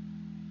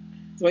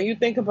 So when you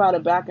think about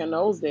it, back in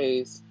those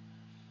days,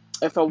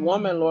 if a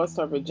woman lost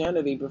her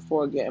virginity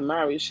before getting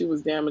married, she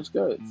was damaged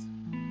goods.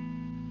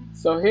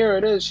 So here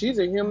it is, she's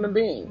a human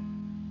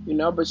being,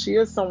 but she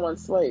is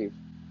someone's slave.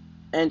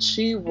 And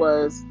she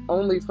was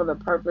only for the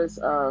purpose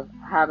of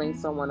having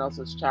someone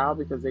else's child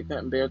because they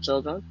couldn't bear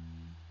children.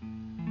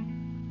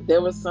 There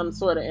was some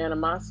sort of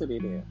animosity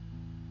there.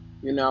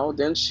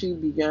 Then she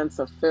began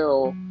to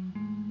feel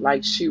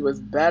like she was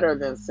better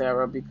than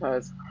Sarah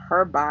because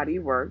her body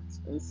worked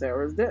and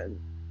Sarah's didn't.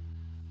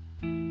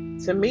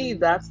 To me,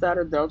 that's that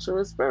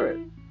adulterous spirit.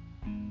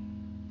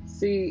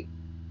 See,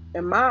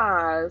 in my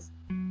eyes,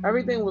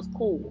 everything was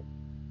cool.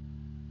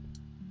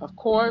 Of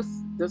course,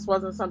 this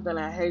wasn't something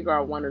that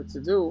Hagar wanted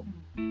to do,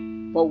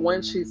 but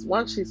once she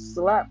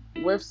slept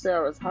with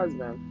Sarah's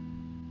husband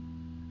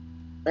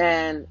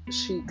and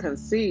she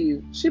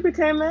conceived, she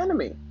became the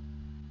enemy.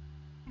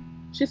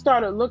 She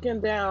started looking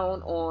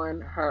down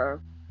on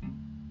her,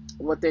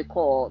 what they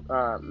called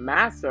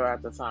master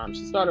at the time.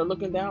 She started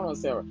looking down on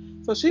Sarah.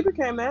 So she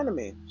became the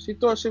enemy. She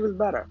thought she was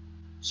better.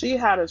 She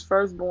had his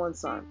firstborn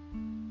son.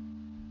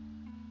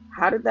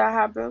 How did that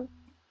happen?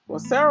 Well,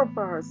 Sarah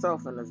put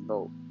herself in this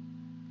boat.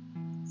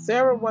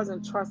 Sarah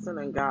wasn't trusting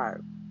in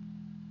God.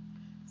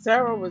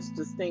 Sarah was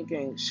just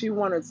thinking she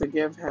wanted to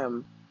give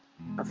him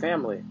a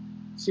family.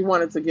 She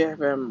wanted to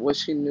give him what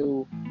she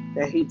knew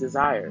that he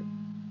desired.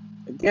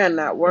 Again,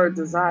 that word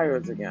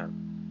desires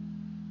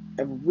again.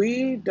 If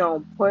we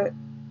don't put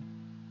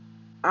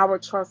our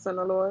trust in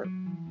the Lord,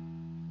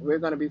 we're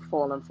going to be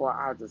falling for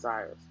our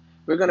desires.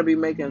 We're going to be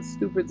making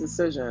stupid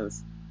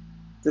decisions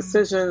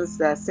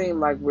that seem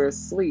like we're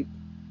asleep,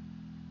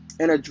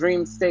 in a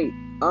dream state,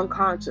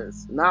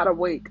 unconscious, not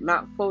awake,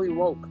 not fully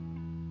woke,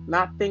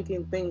 not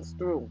thinking things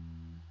through,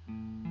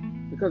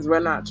 because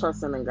we're not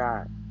trusting in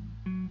God.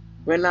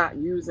 We're not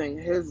using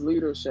his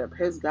leadership,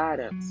 his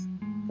guidance.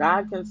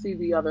 God can see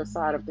the other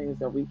side of things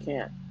that we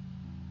can't.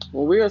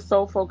 When we are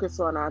so focused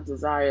on our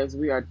desires,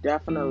 we are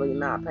definitely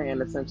not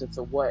paying attention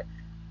to what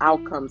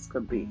outcomes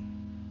could be.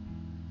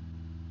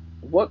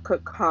 What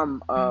could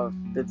come of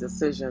the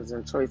decisions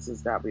and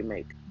choices that we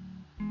make?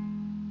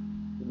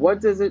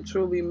 What does it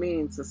truly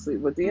mean to sleep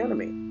with the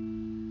enemy?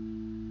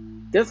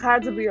 This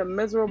had to be a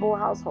miserable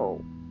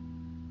household.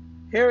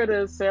 Here it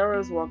is,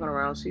 Sarah's walking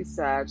around, she's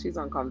sad, she's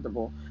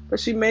uncomfortable, but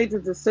she made the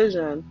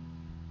decision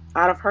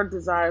out of her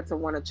desire to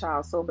want a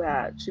child so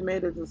bad. She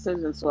made a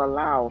decision to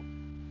allow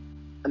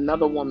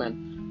another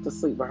woman to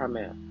sleep with her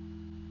man.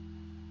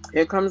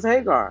 Here comes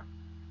Hagar.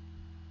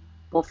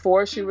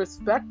 Before, she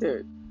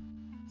respected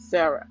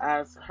Sarah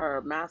as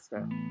her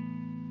master.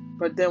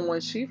 But then when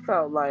she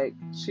felt like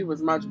she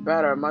was much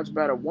better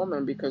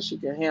woman because she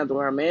could handle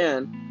her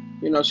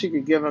man, she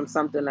could give him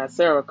something that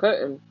Sarah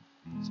couldn't,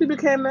 she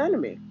became the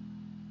enemy.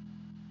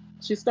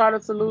 She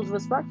started to lose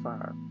respect for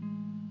her.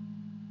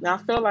 Now, I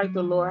feel like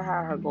the Lord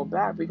had her go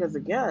back because,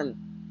 again,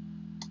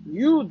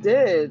 you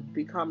did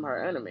become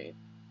her enemy.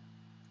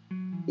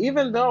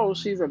 Even though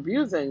she's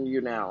abusing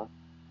you now,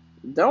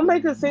 don't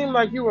make it seem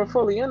like you were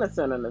fully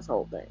innocent in this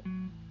whole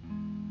thing.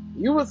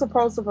 You were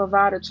supposed to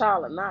provide a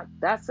child, and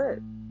that's it.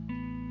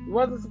 You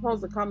wasn't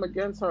supposed to come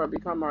against her or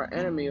become her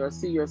enemy or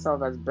see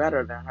yourself as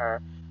better than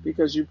her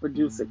because you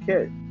produce a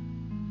kid.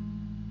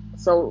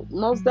 So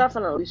most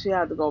definitely she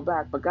had to go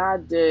back, but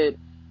God did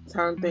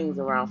turn things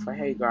around for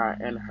Hagar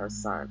and her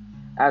son.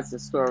 as the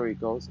story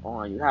goes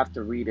on. You have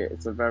to read it.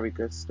 It's a very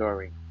good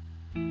story.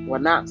 Well,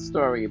 not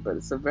story, but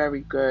it's a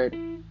very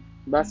good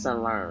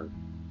lesson learned.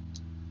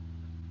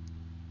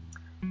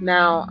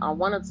 Now, I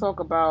want to talk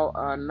about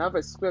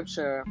another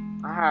scripture.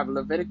 I have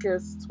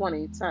Leviticus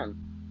 20:10.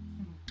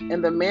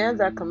 And the man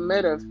that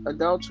committeth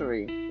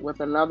adultery with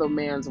another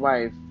man's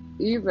wife,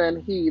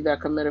 even he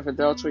that committeth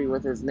adultery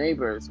with his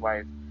neighbor's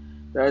wife,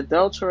 the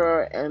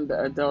adulterer and the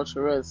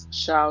adulteress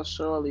shall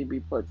surely be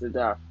put to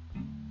death.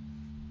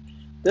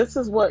 This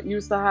is what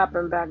used to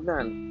happen back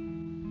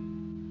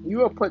then. You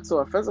were put to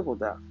a physical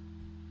death.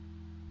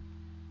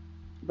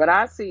 But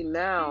I see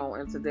now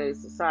in today's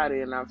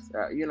society, and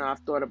I've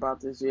thought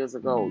about this years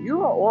ago.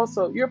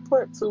 You're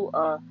put to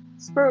a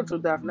spiritual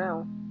death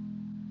now,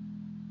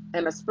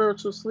 and a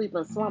spiritual sleep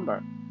and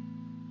slumber,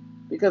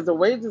 because the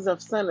wages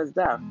of sin is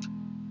death,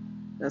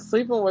 and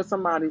sleeping with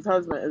somebody's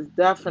husband is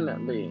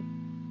definitely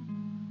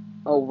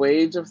a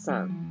wage of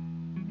sin.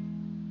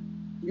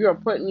 You are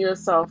putting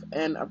yourself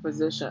in a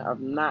position of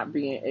not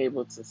being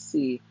able to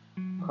see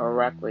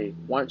correctly.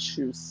 Once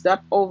you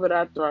step over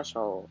that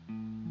threshold,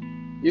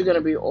 you're going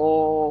to be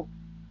all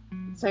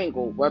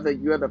tangled, whether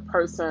you're the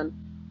person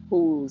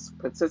who's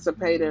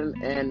participating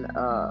in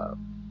a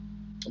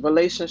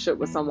relationship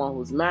with someone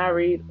who's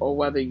married, or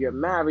whether you're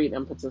married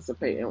and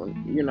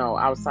participating,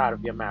 outside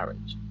of your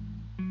marriage.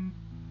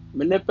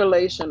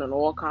 Manipulation and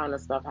all kind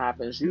of stuff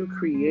happens. You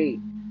create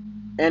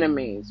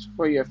enemies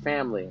for your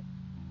family,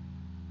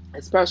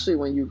 especially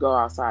when you go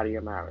outside of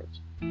your marriage.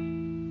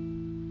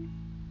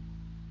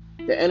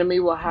 The enemy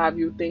will have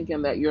you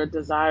thinking that your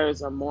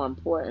desires are more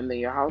important than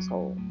your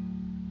household.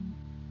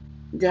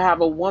 You can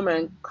have a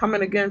woman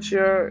coming against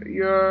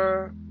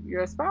your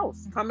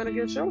spouse, coming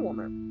against your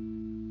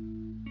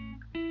woman,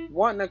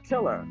 wanting to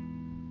kill her.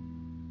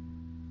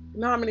 You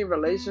know how many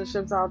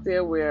relationships out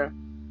there where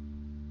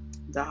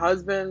the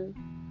husband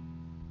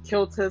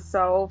killed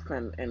himself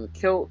and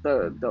killed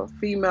the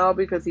female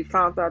because he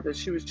found out that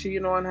she was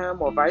cheating on him,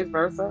 or vice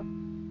versa?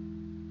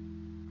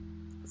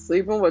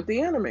 Sleeping with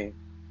the enemy.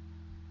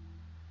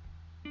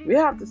 We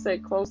have to stay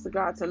close to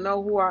God to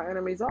know who our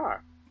enemies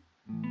are,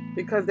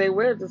 because they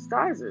wear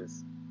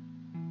disguises.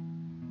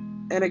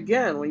 And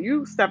again, when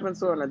you step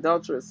into an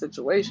adulterous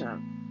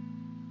situation,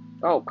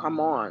 oh, come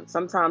on.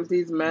 Sometimes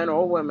these men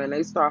or women,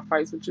 they start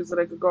fights with you so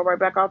they could go right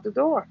back out the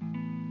door.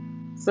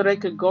 So they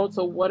could go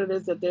to what it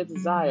is that they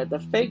desire, the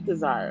fake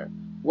desire,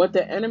 what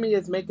the enemy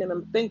is making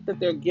them think that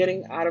they're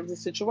getting out of the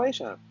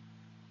situation.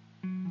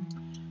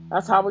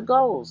 That's how it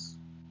goes.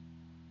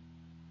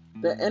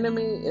 The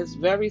enemy is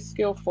very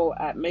skillful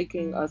at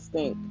making us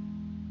think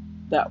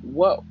that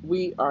what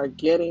we are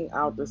getting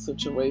out the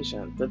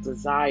situation, the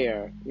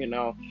desire,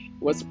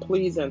 what's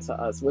pleasing to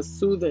us, what's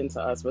soothing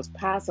to us, what's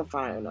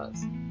pacifying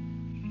us.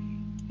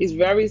 He's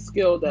very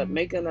skilled at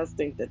making us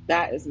think that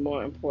that is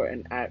more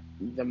important at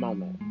the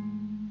moment.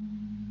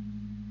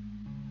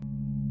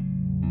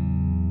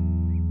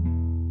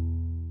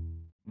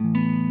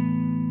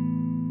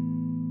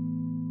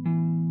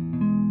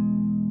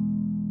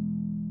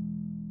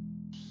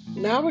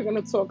 Now we're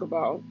going to talk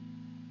about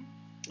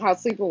how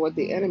sleeping with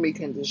the enemy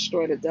can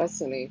destroy the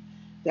destiny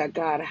that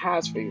God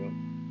has for you,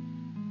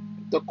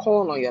 the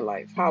call on your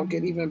life, how it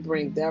can even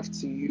bring death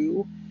to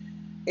you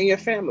and your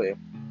family.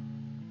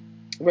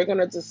 We're going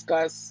to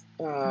discuss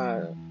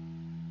the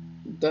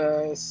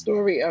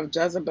story of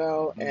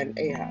Jezebel and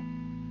Ahab.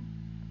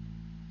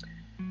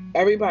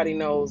 Everybody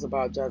knows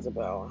about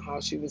Jezebel, how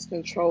she was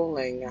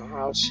controlling,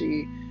 how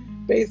she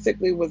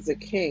basically was the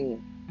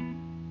king,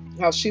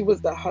 how she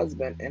was the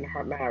husband in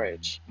her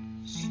marriage.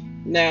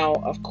 Now,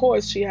 of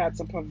course, she had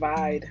to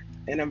provide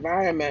an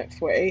environment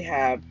for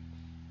Ahab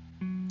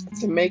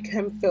to make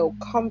him feel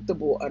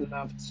comfortable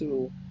enough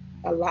to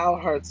allow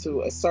her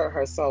to assert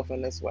herself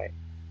in this way.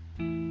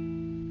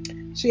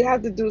 She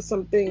had to do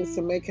some things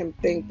to make him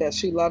think that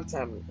she loved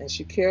him and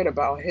she cared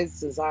about his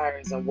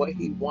desires and what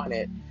he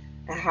wanted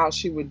and how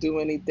she would do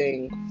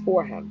anything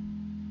for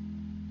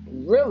him.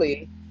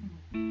 Really,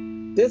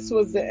 this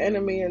was the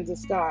enemy in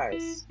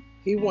disguise.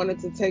 He wanted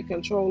to take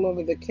control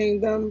over the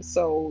kingdom,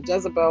 so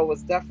Jezebel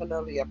was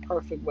definitely a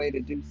perfect way to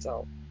do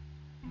so.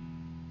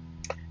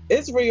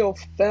 Israel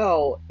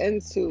fell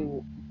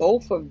into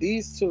both of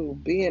these two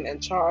being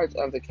in charge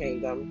of the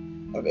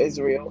kingdom of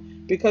Israel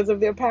because of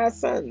their past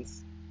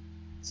sins.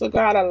 So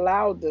God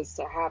allowed this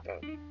to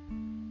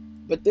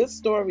happen. But this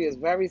story is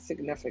very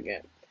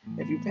significant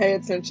if you pay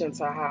attention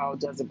to how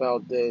Jezebel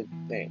did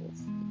things.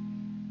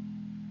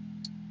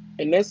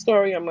 In this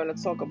story, I'm going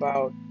to talk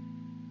about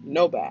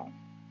Naboth.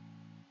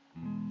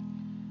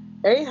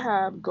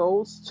 Ahab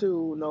goes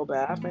to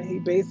Naboth and he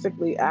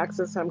basically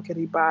asks him, could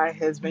he buy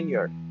his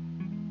vineyard?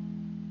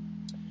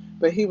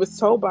 But he was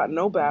told by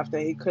Naboth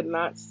that he could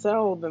not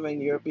sell the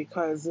vineyard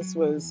because this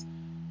was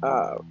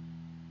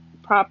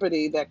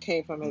property that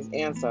came from his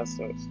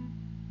ancestors.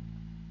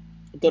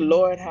 The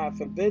Lord had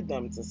forbid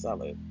them to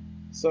sell it,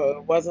 so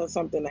it wasn't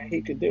something that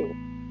he could do.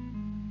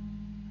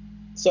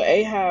 So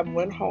Ahab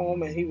went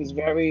home and he was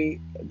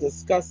very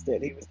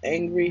disgusted. He was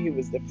angry, he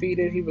was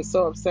defeated, he was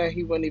so upset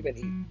he wouldn't even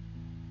eat.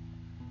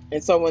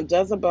 And so when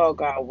Jezebel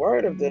got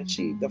word of this,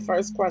 the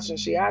first question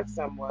she asked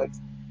him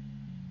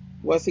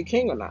was he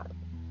king or not?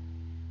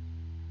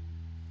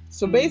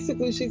 So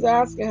basically she's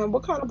asking him,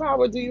 what kind of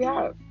power do you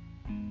have?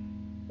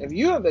 If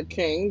you are the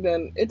king,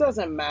 then it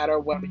doesn't matter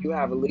whether you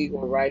have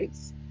legal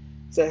rights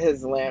to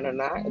his land or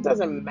not. It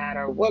doesn't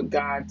matter what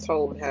God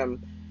told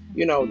him,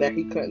 that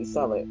he couldn't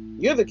sell it.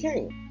 You're the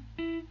king.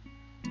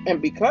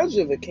 And because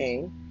you're the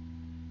king,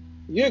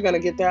 you're going to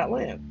get that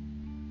land.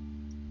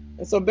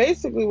 And so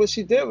basically what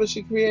she did was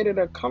she created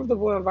a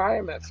comfortable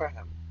environment for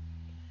him.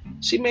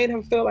 She made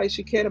him feel like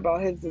she cared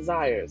about his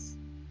desires.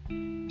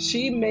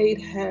 She made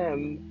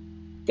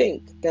him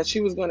think that she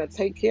was going to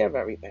take care of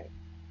everything.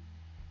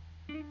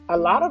 A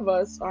lot of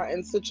us are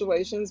in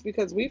situations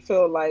because we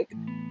feel like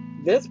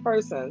this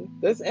person,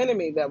 this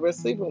enemy that we're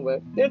sleeping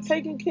with, they're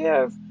taking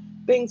care of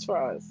things for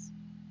us.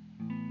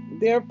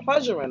 They're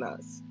pleasuring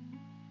us.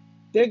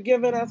 They're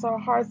giving us our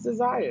heart's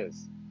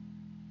desires.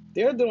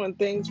 They're doing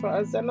things for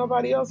us that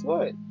nobody else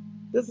would.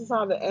 This is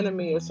how the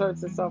enemy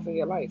asserts itself in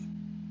your life.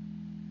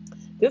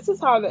 This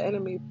is how the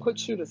enemy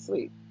puts you to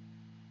sleep.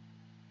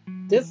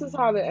 This is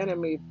how the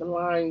enemy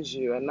blinds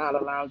you and not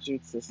allows you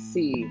to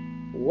see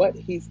what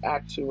he's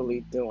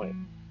actually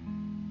doing.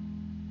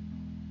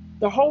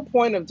 The whole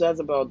point of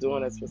Jezebel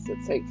doing this was to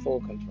take full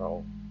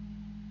control.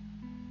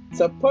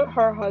 To put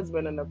her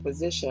husband in a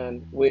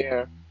position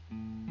where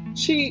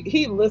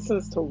he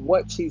listens to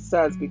what she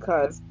says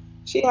because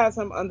she has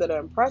him under the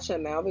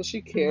impression now that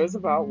she cares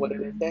about what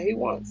it is that he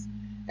wants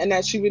and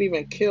that she would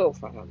even kill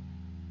for him.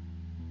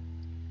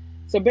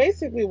 So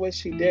basically what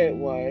she did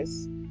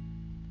was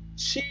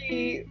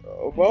she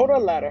wrote a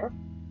letter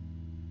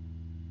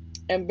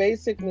and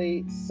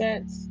basically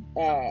sent,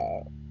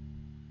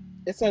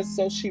 it says,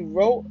 so she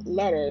wrote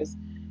letters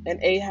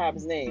in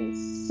Ahab's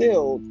name,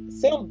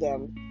 sealed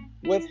them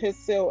with his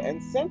seal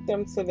and sent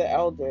them to the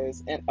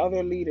elders and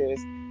other leaders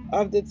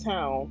of the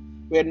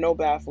town where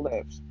Naboth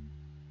lived.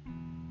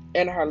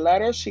 In her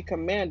letter, she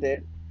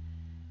commanded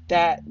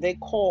that they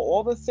call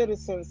all the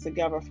citizens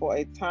together for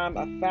a time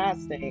of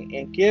fasting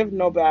and give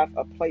Naboth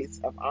a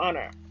place of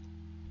honor.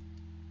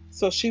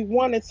 So she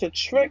wanted to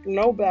trick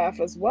Naboth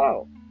as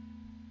well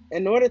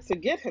in order to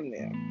get him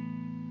there.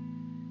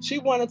 She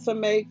wanted to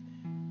make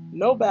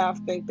Naboth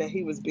think that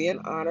he was being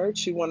honored.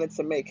 She wanted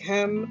to make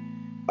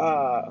him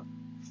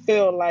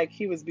feel like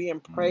he was being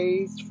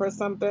praised for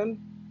something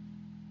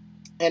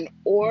in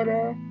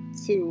order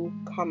to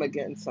come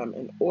against him,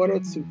 in order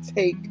to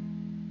take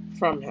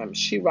from him.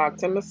 She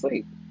rocked him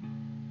asleep.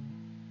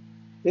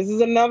 This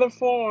is another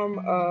form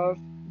of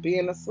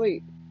being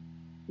asleep.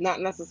 Not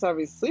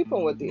necessarily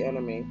sleeping with the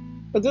enemy,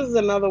 but this is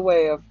another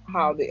way of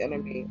how the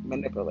enemy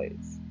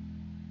manipulates.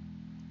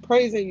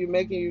 Praising you,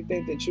 making you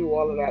think that you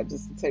all of that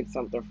just to take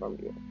something from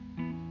you.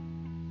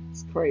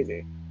 It's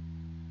crazy.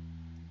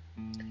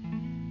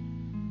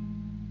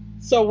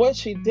 So what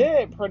she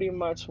did pretty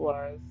much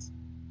was,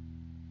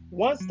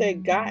 once they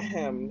got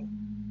him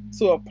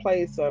to a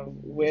place of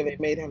where they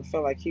made him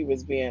feel like he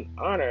was being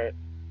honored,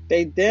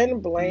 they then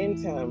blamed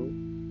him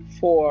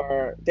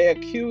they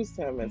accused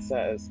him, it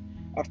says,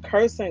 of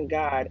cursing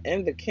God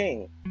and the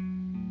king.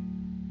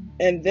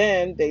 And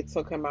then they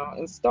took him out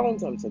and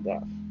stoned him to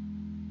death.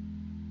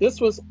 This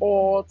was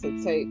all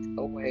to take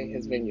away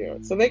his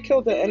vineyard. So they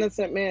killed an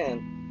innocent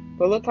man,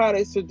 but look how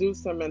they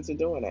seduced him into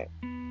doing it.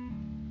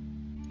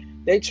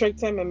 They tricked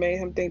him and made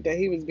him think that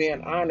he was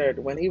being honored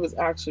when he was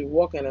actually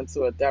walking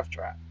into a death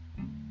trap.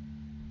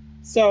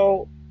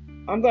 So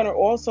I'm going to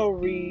also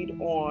read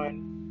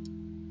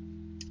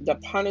on the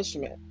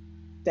punishment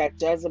that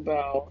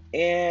Jezebel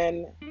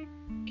and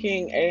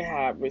King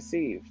Ahab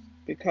received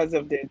because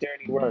of their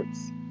dirty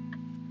works.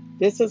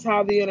 This is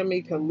how the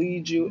enemy can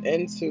lead you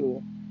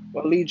into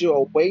or lead you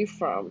away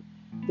from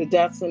the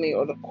destiny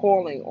or the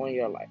calling on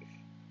your life.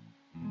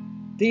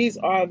 These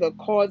are the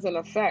cause and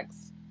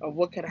effects of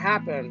what could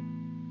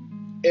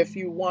happen if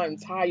you, one,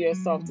 tie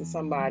yourself to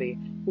somebody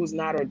who's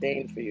not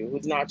ordained for you,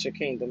 who's not your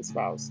kingdom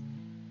spouse.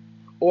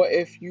 Or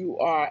if you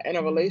are in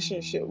a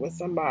relationship with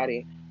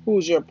somebody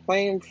who's your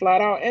plain,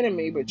 flat-out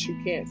enemy, but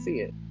you can't see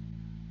it.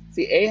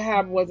 See,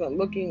 Ahab wasn't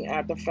looking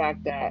at the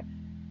fact that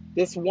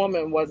this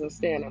woman wasn't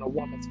staying in a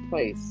woman's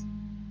place,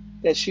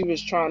 that she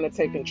was trying to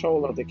take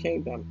control of the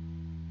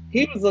kingdom.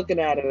 He was looking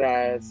at it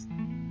as,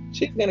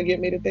 she's going to get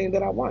me the thing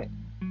that I want.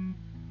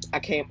 I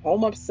came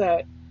home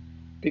upset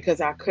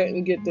because I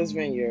couldn't get this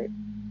vineyard,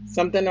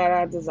 something that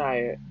I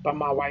desired, but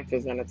my wife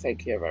is going to take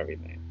care of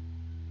everything.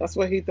 That's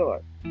what he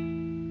thought.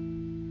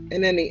 And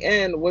in the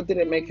end, what did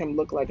it make him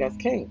look like as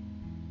king?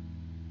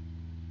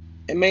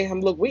 It made him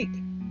look weak.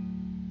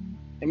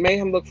 It made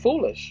him look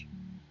foolish.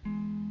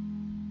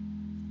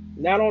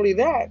 Not only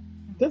that,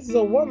 this is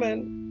a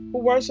woman who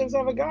worships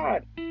other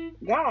gods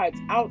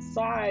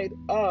outside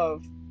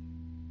of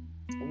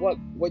what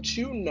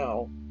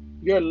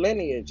your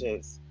lineage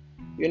is.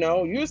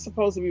 You're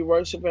supposed to be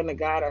worshiping the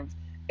God of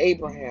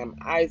Abraham,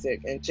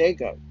 Isaac, and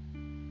Jacob.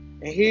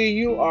 And here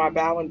you are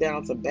bowing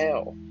down to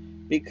Baal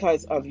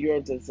because of your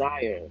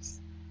desires,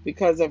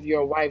 because of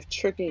your wife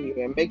tricking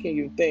you and making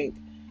you think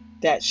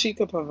that she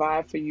could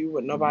provide for you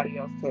what nobody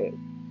else could.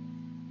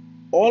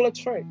 All a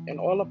trick and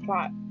all a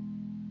plot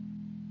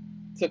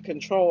to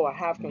control or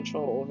have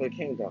control over the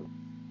kingdom.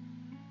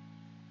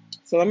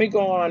 So let me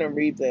go on and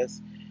read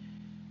this.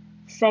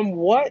 From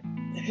what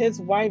his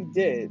wife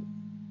did,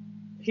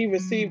 he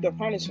received a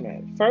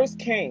punishment. 1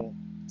 Kings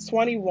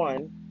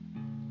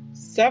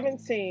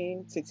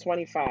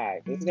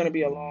 21:17-25. This is going to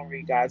be a long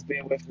read, guys.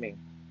 Bear with me.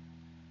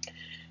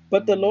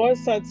 But the Lord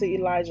said to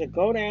Elijah,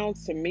 go down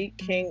to meet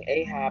King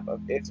Ahab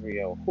of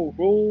Israel, who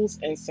rules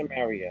in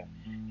Samaria.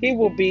 He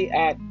will be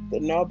at the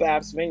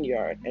Naboth's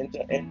vineyard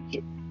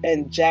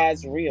in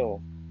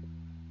Jezreel,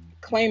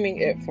 claiming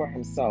it for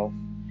himself.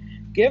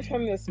 Give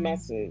him this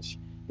message.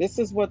 This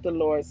is what the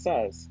Lord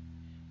says.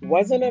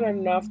 Wasn't it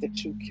enough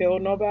that you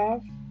killed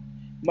Naboth?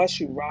 Must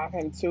you rob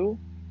him too?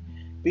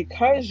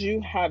 Because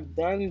you have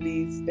done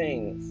these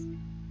things,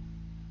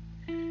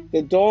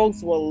 the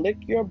dogs will lick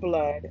your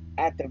blood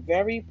at the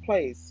very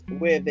place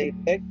where they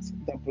licked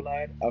the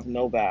blood of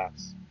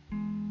Naboth.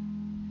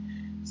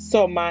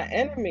 So my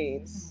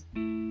enemies,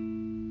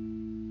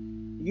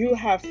 you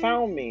have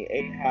found me,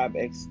 Ahab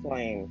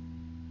exclaimed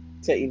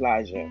to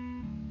Elijah.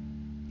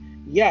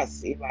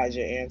 Yes,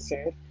 Elijah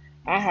answered,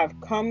 I have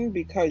come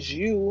because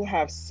you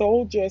have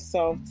sold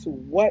yourself to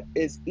what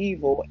is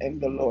evil in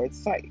the Lord's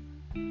sight.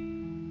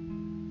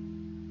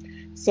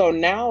 So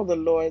now the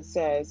Lord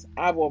says,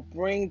 I will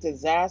bring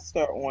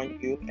disaster on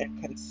you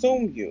and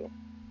consume you.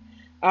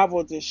 I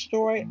will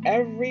destroy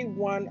every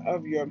one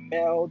of your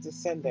male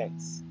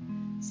descendants,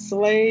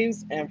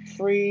 slaves and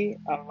free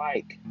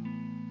alike,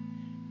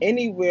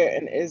 anywhere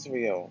in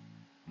Israel.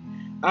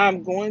 I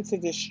am going to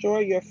destroy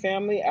your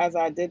family as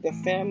I did the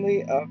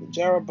family of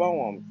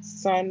Jeroboam,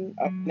 son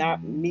of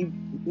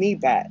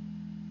Nebat,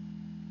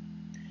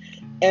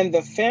 and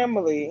the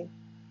family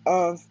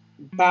of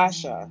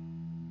Baasha,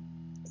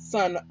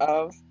 son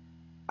of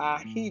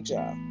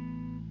Ahijah.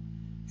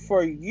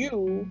 For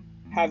you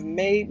have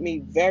made me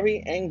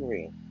very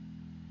angry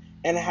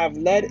and have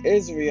led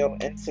Israel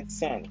into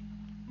sin.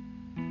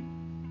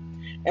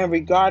 And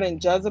regarding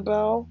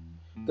Jezebel,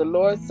 the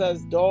Lord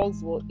says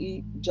dogs will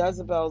eat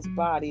Jezebel's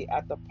body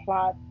at the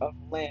plot of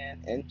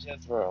land in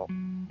Jezreel.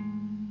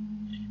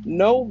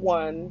 No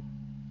one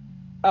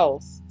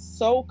else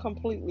so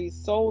completely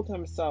sold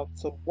himself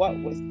to what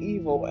was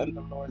evil in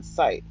the Lord's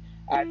sight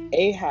as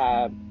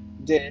Ahab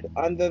did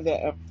under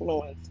the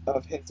influence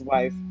of his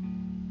wife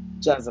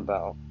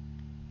Jezebel.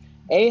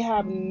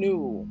 Ahab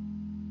knew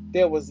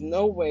there was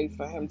no way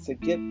for him to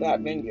get that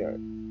vineyard.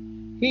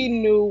 He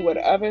knew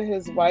whatever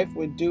his wife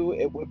would do,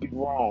 it would be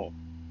wrong.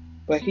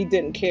 But he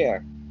didn't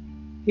care.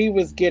 He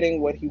was getting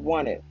what he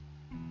wanted.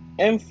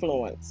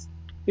 Influence.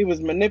 He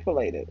was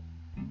manipulated.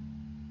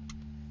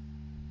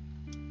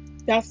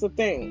 That's the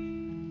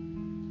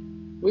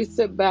thing. We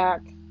sit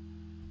back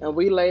and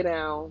we lay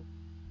down,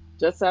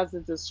 just as the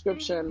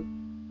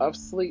description of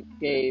sleep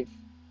gave.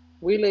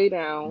 We lay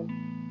down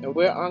and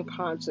we're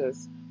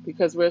unconscious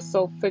because we're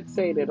so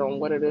fixated on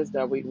what it is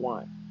that we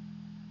want.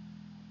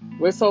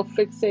 We're so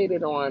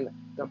fixated on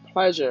the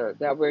pleasure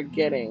that we're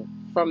getting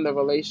from the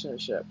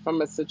relationship,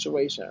 from a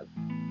situation,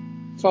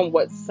 from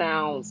what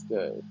sounds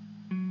good.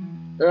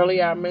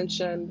 Earlier I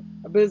mentioned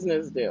a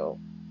business deal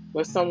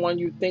with someone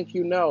you think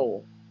you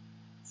know,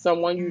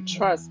 someone you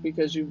trust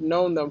because you've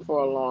known them for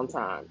a long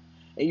time,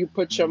 and you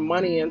put your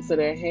money into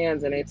their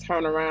hands and they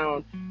turn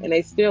around and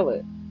they steal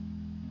it.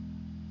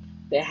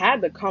 They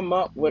had to come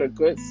up with a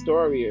good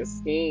story or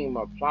scheme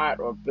or plot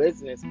or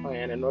business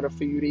plan in order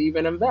for you to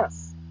even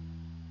invest.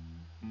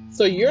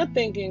 So you're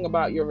thinking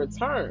about your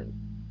return.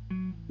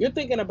 You're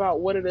thinking about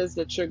what it is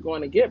that you're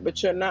going to get,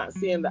 but you're not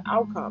seeing the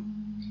outcome.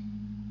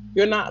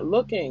 You're not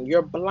looking.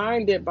 You're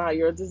blinded by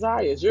your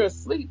desires. You're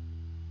asleep.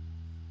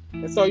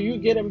 And so you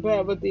get in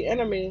bed with the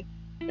enemy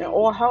and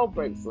all hell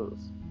breaks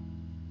loose.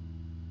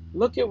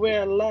 Look at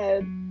where it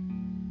led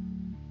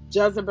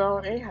Jezebel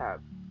and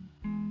Ahab.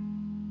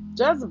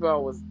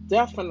 Jezebel was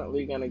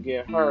definitely going to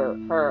get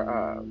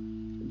her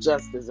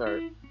just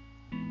dessert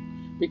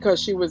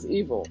because she was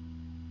evil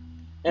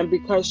and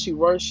because she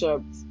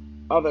worshipped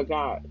other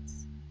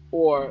gods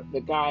or the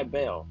god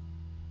Baal,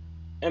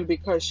 and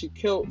because she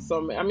killed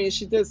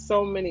she did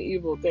so many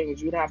evil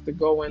things. You'd have to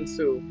go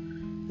into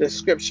the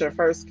scripture,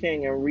 1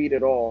 King, and read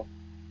it all.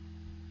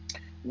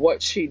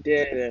 What she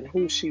did and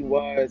who she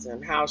was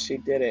and how she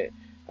did it.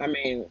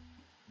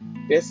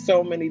 There's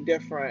so many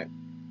different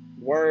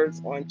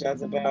words on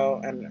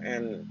Jezebel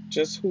and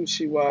just who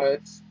she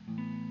was.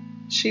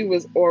 She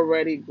was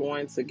already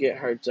going to get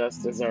her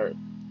just dessert.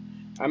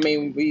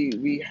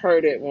 We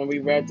heard it when we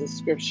read the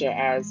scripture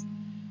as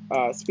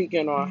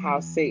speaking on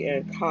how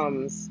Satan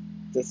comes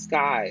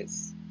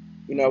disguised.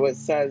 It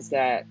says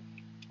that,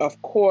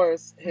 of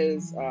course,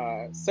 his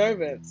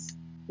servants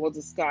will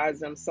disguise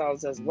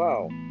themselves as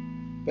well.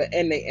 But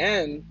in the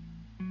end,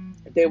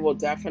 they will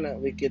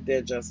definitely get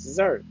their just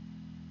dessert.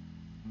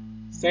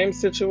 Same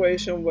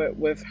situation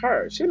with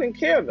her. She didn't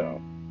care,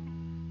 though.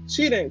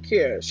 She didn't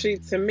care.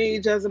 To me,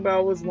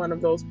 Jezebel was one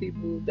of those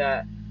people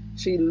that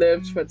she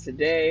lived for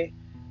today.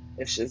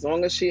 As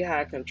long as she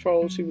had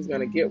control, she was going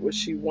to get what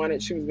she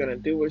wanted. She was going to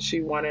do what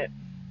she wanted.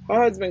 Her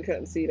husband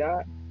couldn't see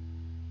that.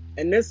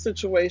 In this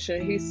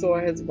situation, he saw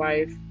his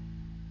wife,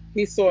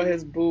 he saw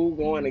his boo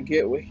going to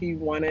get what he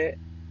wanted,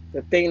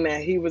 the thing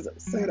that he was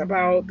upset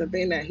about, the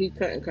thing that he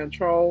couldn't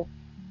control.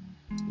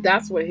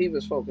 That's what he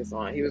was focused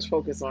on. He was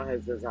focused on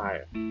his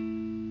desire.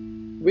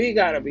 We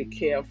got to be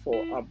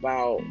careful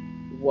about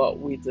what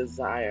we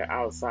desire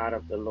outside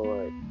of the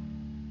Lord.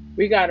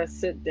 We got to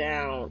sit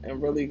down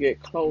and really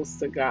get close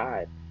to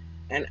God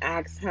and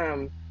ask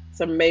Him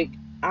to make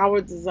our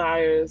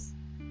desires,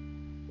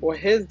 or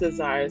His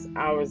desires,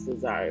 ours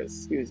desires,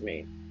 excuse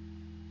me.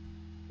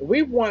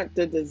 We want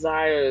the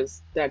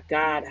desires that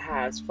God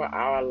has for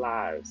our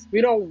lives. We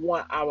don't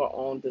want our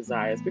own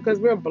desires because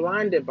we're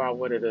blinded by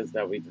what it is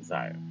that we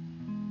desire.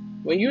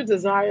 When you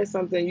desire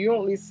something, you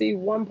only see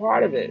one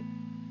part of it.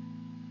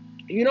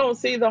 You don't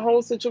see the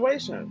whole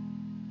situation.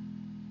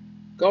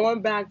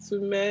 Going back to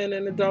men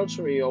in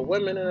adultery or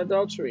women in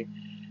adultery,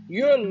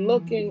 you're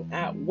looking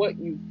at what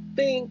you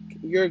think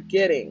you're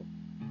getting.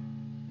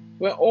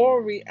 When all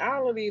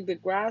reality, the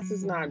grass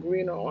is not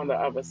greener on the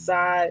other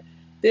side.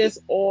 There's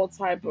all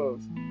type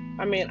of,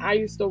 I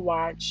used to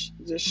watch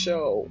this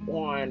show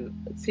on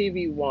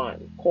TV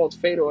One called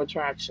Fatal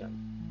Attraction.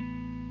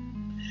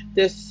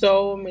 There's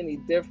so many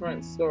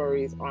different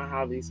stories on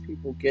how these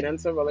people get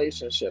into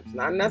relationships,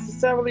 not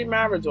necessarily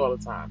marriage all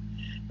the time,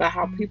 but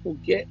how people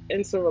get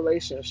into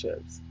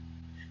relationships.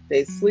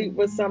 They sleep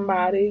with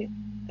somebody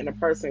and the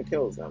person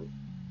kills them.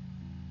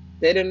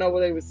 They didn't know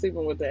they were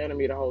sleeping with the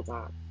enemy the whole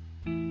time.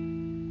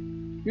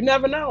 You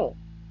never know.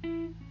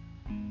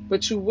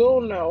 But you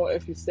will know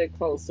if you stay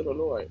close to the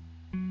Lord.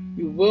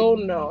 You will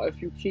know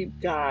if you keep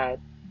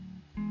God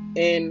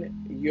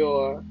in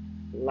your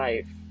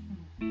life.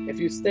 If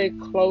you stay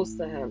close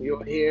to Him,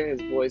 you'll hear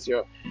His voice.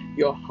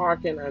 You'll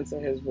hearken unto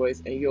His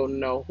voice, and you'll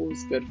know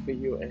who's good for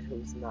you and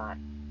who's not.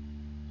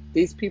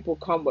 These people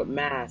come with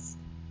masks.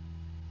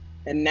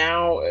 And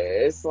now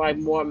it's like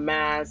more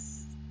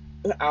masks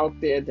out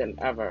there than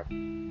ever.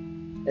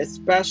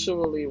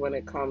 Especially when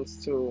it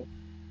comes to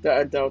the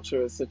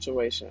adulterous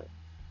situation.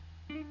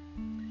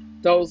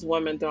 Those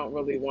women don't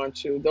really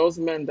want you. Those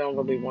men don't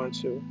really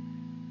want you.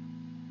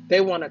 They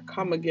want to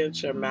come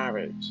against your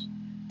marriage.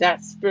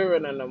 That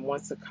spirit in them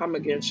wants to come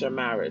against your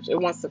marriage. It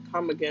wants to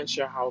come against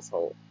your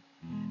household.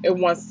 It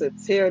wants to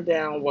tear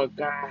down what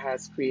God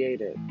has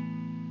created.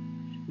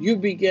 You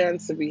begin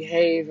to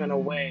behave in a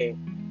way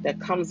that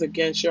comes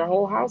against your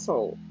whole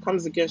household,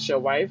 comes against your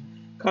wife,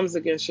 comes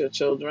against your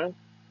children.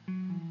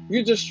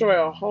 You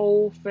destroy a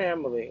whole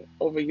family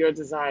over your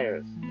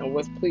desires and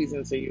what's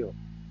pleasing to you.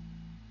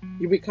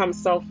 You become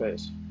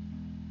selfish.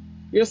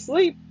 You're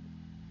asleep.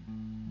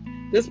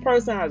 This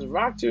person has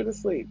rocked you to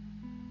sleep.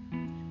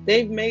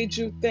 They've made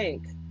you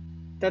think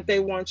that they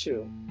want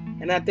you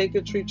and that they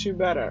could treat you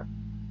better.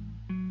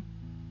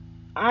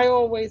 I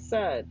always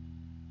said,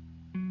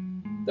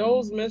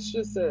 those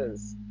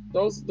mistresses,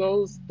 those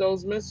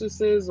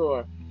mistresses,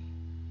 or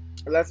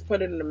let's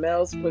put it in the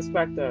male's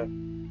perspective,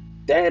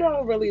 they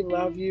don't really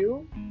love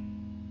you.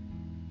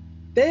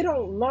 They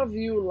don't love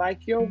you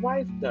like your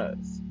wife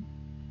does,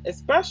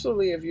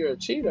 especially if you're a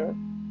cheater.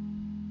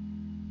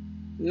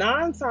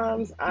 9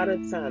 times out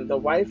of 10, the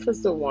wife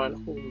is the one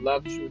who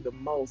loves you the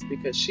most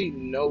because she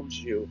knows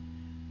you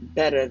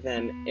better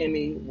than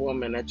any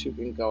woman that you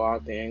can go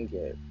out there and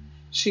get.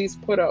 She's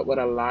put up with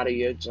a lot of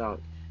your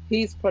junk.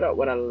 He's put up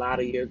with a lot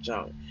of your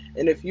junk.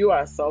 And if you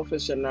are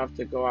selfish enough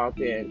to go out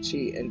there and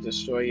cheat and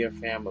destroy your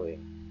family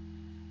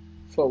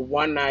for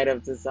one night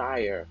of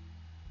desire,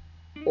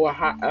 or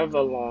however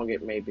long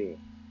it may be,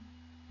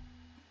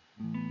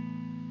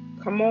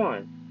 come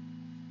on.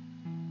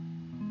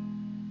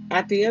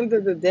 At the end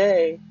of the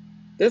day,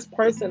 this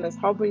person is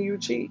helping you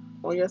cheat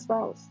on your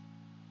spouse.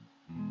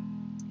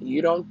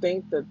 You don't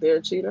think that they're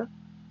a cheater?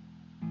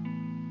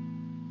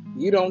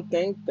 You don't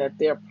think that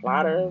they're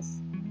plotters?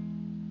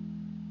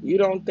 You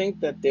don't think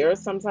that they're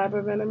some type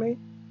of enemy?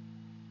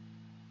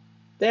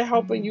 They're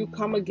helping you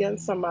come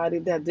against somebody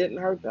that didn't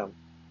hurt them,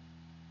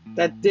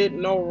 that did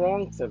no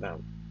wrong to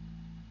them.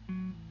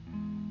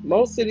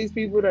 Most of these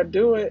people that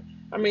do it,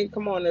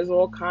 come on, there's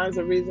all kinds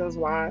of reasons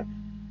why.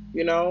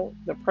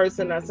 The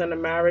person that's in a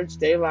marriage,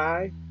 they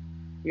lie.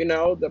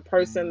 The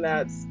person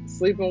that's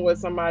sleeping with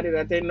somebody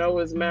that they know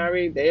is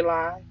married, they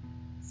lie.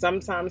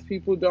 Sometimes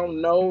people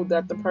don't know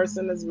that the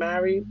person is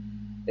married.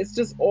 It's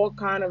just all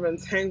kind of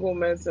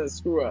entanglements and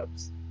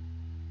screw-ups.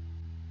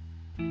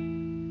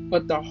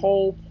 But the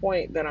whole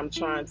point that I'm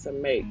trying to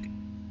make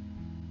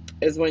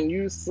is when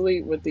you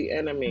sleep with the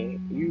enemy,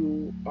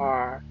 you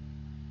are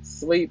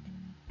asleep.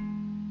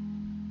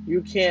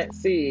 You can't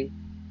see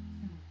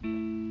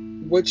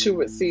what you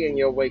would see in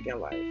your waking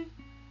life.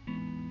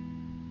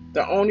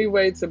 The only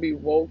way to be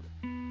woke,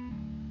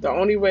 the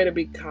only way to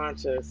be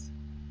conscious,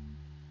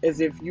 is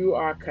if you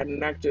are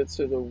connected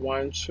to the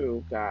one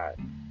true God.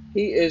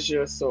 He is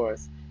your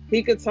source.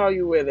 He could tell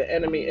you where the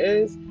enemy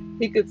is.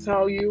 He could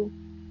tell you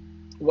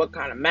what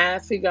kind of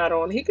mask he got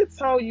on. He could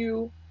tell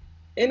you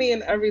any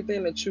and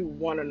everything that you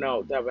want to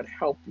know that would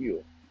help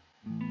you.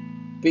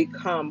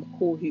 become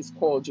who He's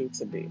called you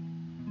to be.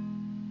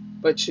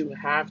 But you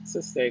have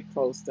to stay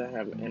close to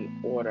Him in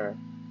order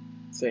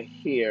to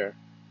hear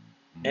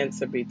and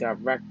to be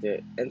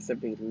directed and to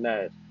be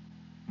led.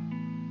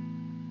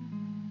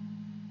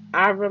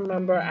 I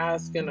remember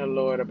asking the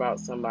Lord about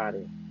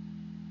somebody,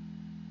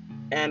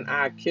 and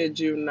I kid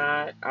you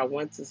not, I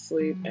went to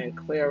sleep, and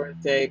clear as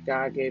day,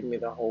 God gave me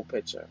the whole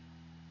picture.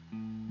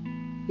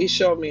 He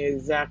showed me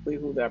exactly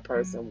who that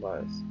person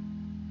was.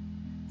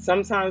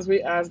 Sometimes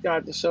we ask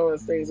God to show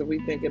us things and we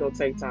think it'll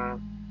take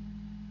time.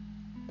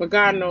 But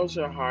God knows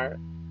your heart.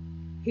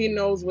 He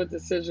knows what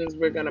decisions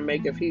we're going to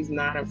make if He's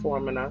not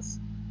informing us.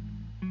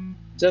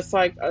 Just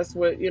like us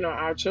with,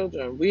 our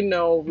children. We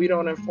know we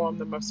don't inform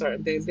them of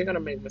certain things. They're going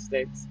to make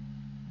mistakes.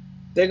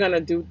 They're going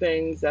to do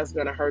things that's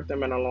going to hurt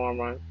them in the long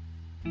run.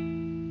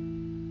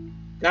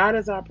 God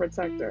is our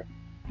protector.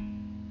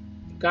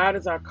 God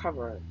is our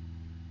covering.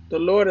 The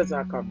Lord is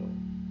our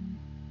covering.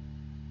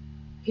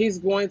 He's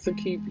going to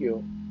keep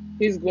you.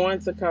 He's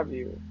going to cover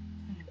you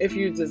if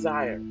you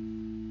desire.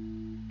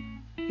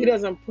 He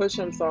doesn't push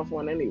Himself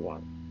on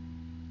anyone.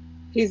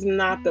 He's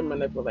not the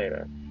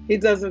manipulator. He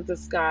doesn't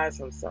disguise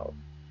Himself.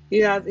 He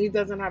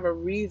doesn't have a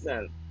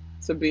reason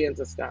to be in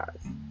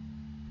disguise.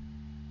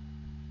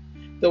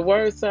 The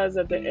word says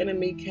that the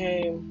enemy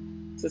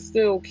came to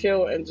steal,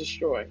 kill, and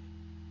destroy.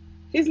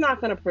 He's not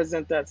going to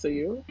present that to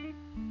you.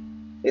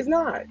 He's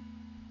not.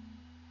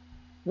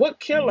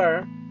 What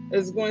killer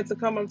is going to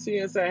come up to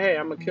you and say, hey,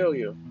 I'm going to kill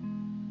you?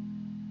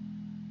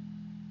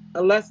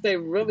 Unless they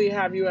really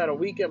have you at a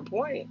weakened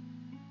point.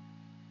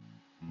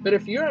 But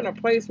if you're in a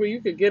place where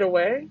you could get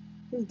away,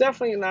 he's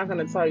definitely not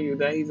going to tell you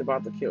that he's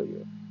about to kill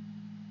you.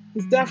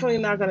 He's definitely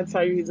not going to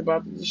tell you he's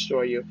about to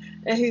destroy you.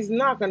 And he's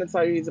not going to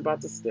tell you he's about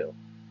to steal.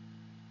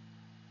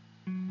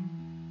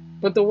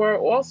 But the word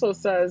also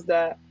says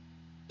that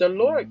the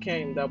Lord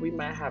came that we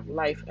might have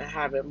life and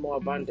have it more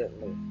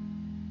abundantly.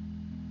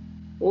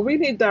 Well, we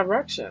need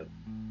direction.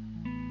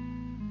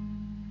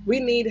 We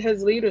need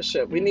His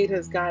leadership. We need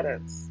His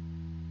guidance.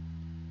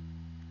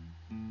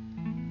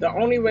 The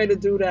only way to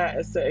do that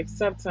is to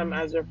accept Him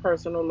as your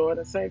personal Lord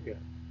and Savior.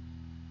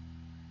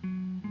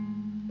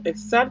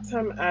 Accept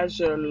Him as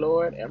your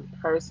Lord and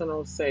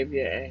personal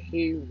Savior, and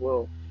He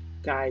will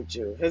guide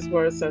you. His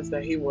word says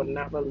that He will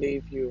never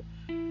leave you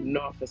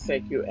nor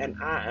forsake you,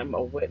 and I am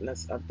a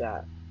witness of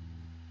that.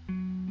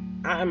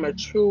 I am a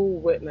true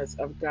witness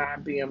of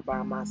God being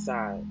by my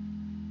side.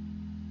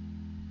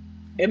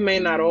 It may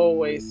not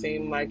always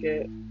seem like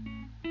it,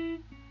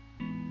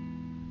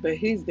 but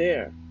He's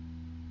there.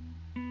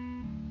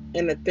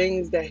 And the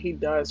things that He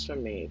does for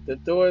me, the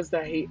doors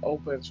that He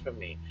opens for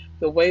me,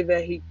 the way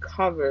that He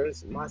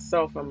covers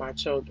myself and my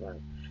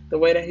children, the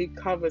way that He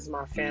covers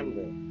my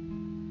family.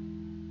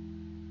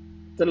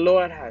 The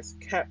Lord has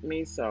kept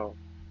me so,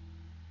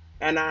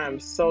 and I am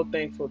so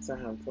thankful to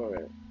Him for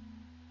it.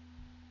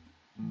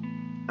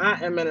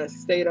 I am in a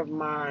state of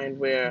mind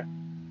where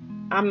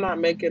I'm not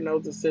making no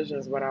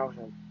decisions without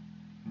Him.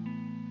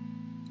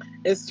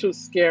 It's too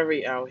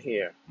scary out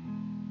here,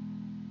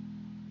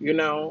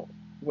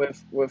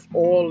 with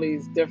all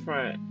these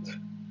different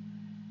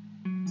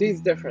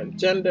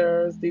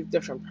genders, these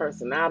different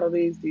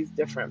personalities, these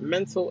different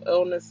mental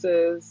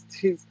illnesses.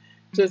 It's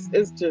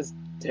just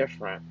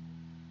different.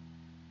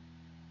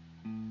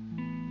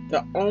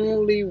 The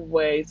only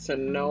way to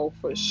know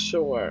for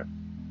sure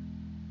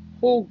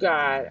who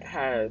God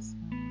has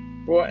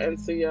brought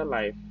into your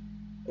life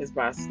is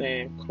by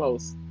staying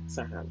close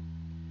to Him.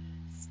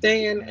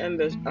 Staying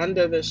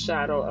under the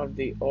shadow of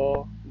the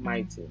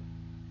Almighty.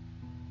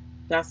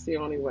 That's the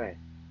only way.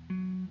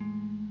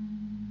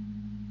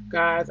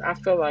 Guys, I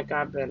feel like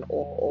I've been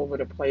all over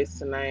the place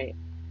tonight.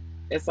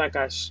 It's like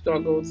I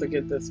struggled to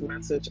get this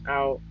message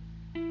out.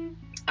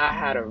 I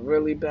had a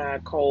really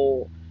bad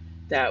cold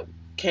that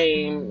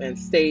came and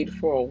stayed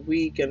for a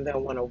week and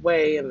then went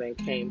away and then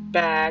came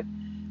back.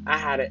 I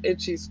had an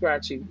itchy,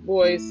 scratchy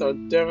voice, so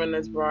during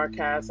this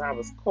broadcast I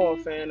was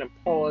coughing and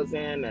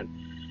pausing, and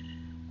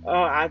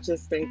I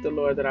just thank the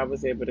Lord that I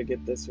was able to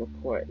get this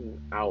recording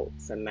out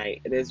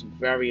tonight. It is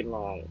very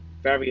long,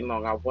 very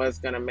long. I was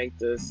going to make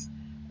this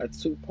a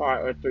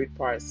 2-part or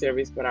 3-part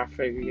series, but I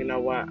figured, you know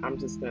what, I'm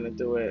just going to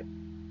do it.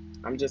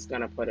 I'm just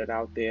going to put it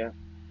out there.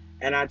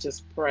 And I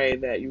just pray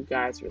that you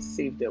guys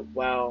received it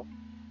well.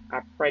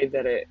 I pray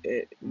that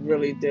it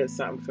really did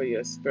something for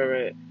your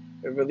spirit.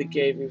 It really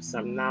gave you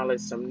some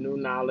knowledge, some new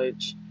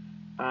knowledge.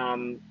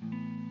 And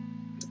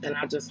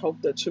I just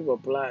hope that you were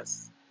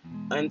blessed.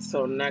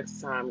 Until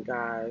next time,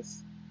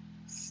 guys,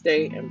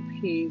 stay in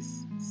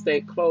peace.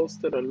 Stay close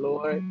to the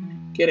Lord.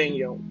 Get in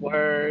your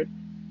word.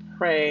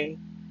 Pray.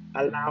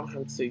 Allow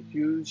Him to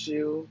use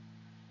you.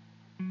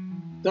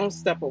 Don't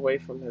step away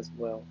from His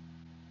will.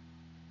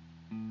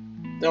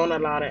 Don't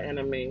allow the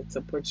enemy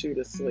to put you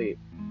to sleep.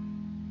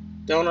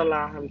 Don't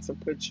allow him to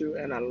put you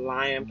in a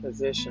lying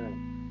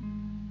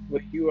position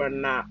where you are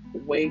not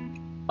wake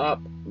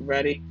up,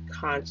 ready,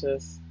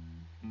 conscious,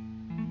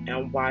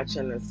 and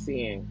watching and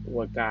seeing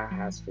what God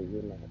has for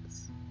you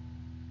next.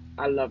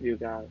 I love you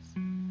guys.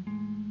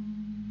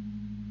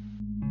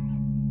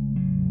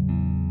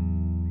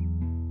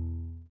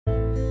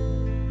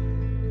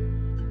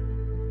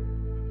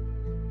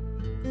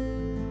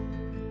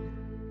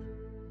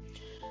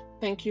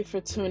 Thank you for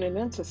tuning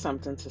in to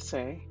Something to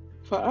Say.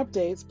 For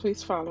updates,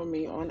 please follow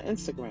me on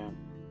Instagram.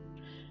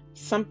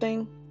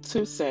 Something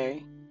to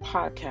Say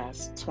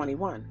Podcast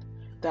 21.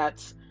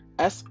 That's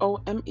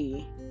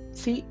SOMETHING,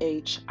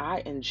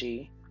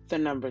 the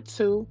number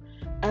 2,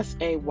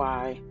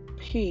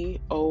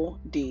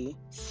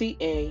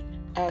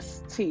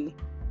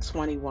 SAYPODCAST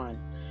 21.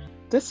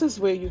 This is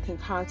where you can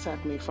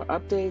contact me for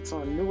updates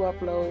on new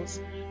uploads.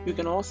 You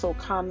can also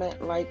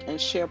comment, like, and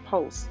share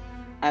posts.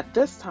 At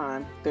this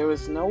time, there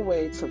is no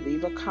way to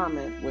leave a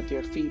comment with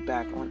your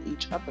feedback on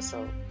each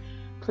episode.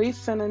 Please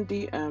send in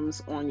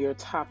DMs on your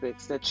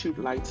topics that you'd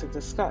like to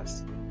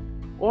discuss.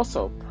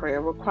 Also,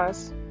 prayer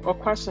requests or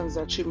questions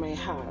that you may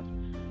have.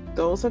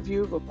 Those of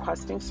you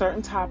requesting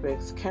certain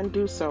topics can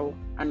do so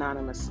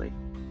anonymously.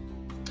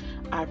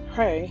 I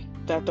pray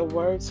that the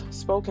words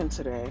spoken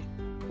today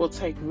will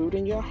take root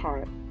in your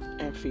heart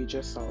and feed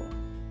your soul.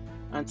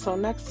 Until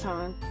next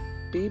time,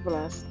 be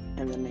blessed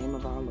in the name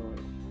of our Lord.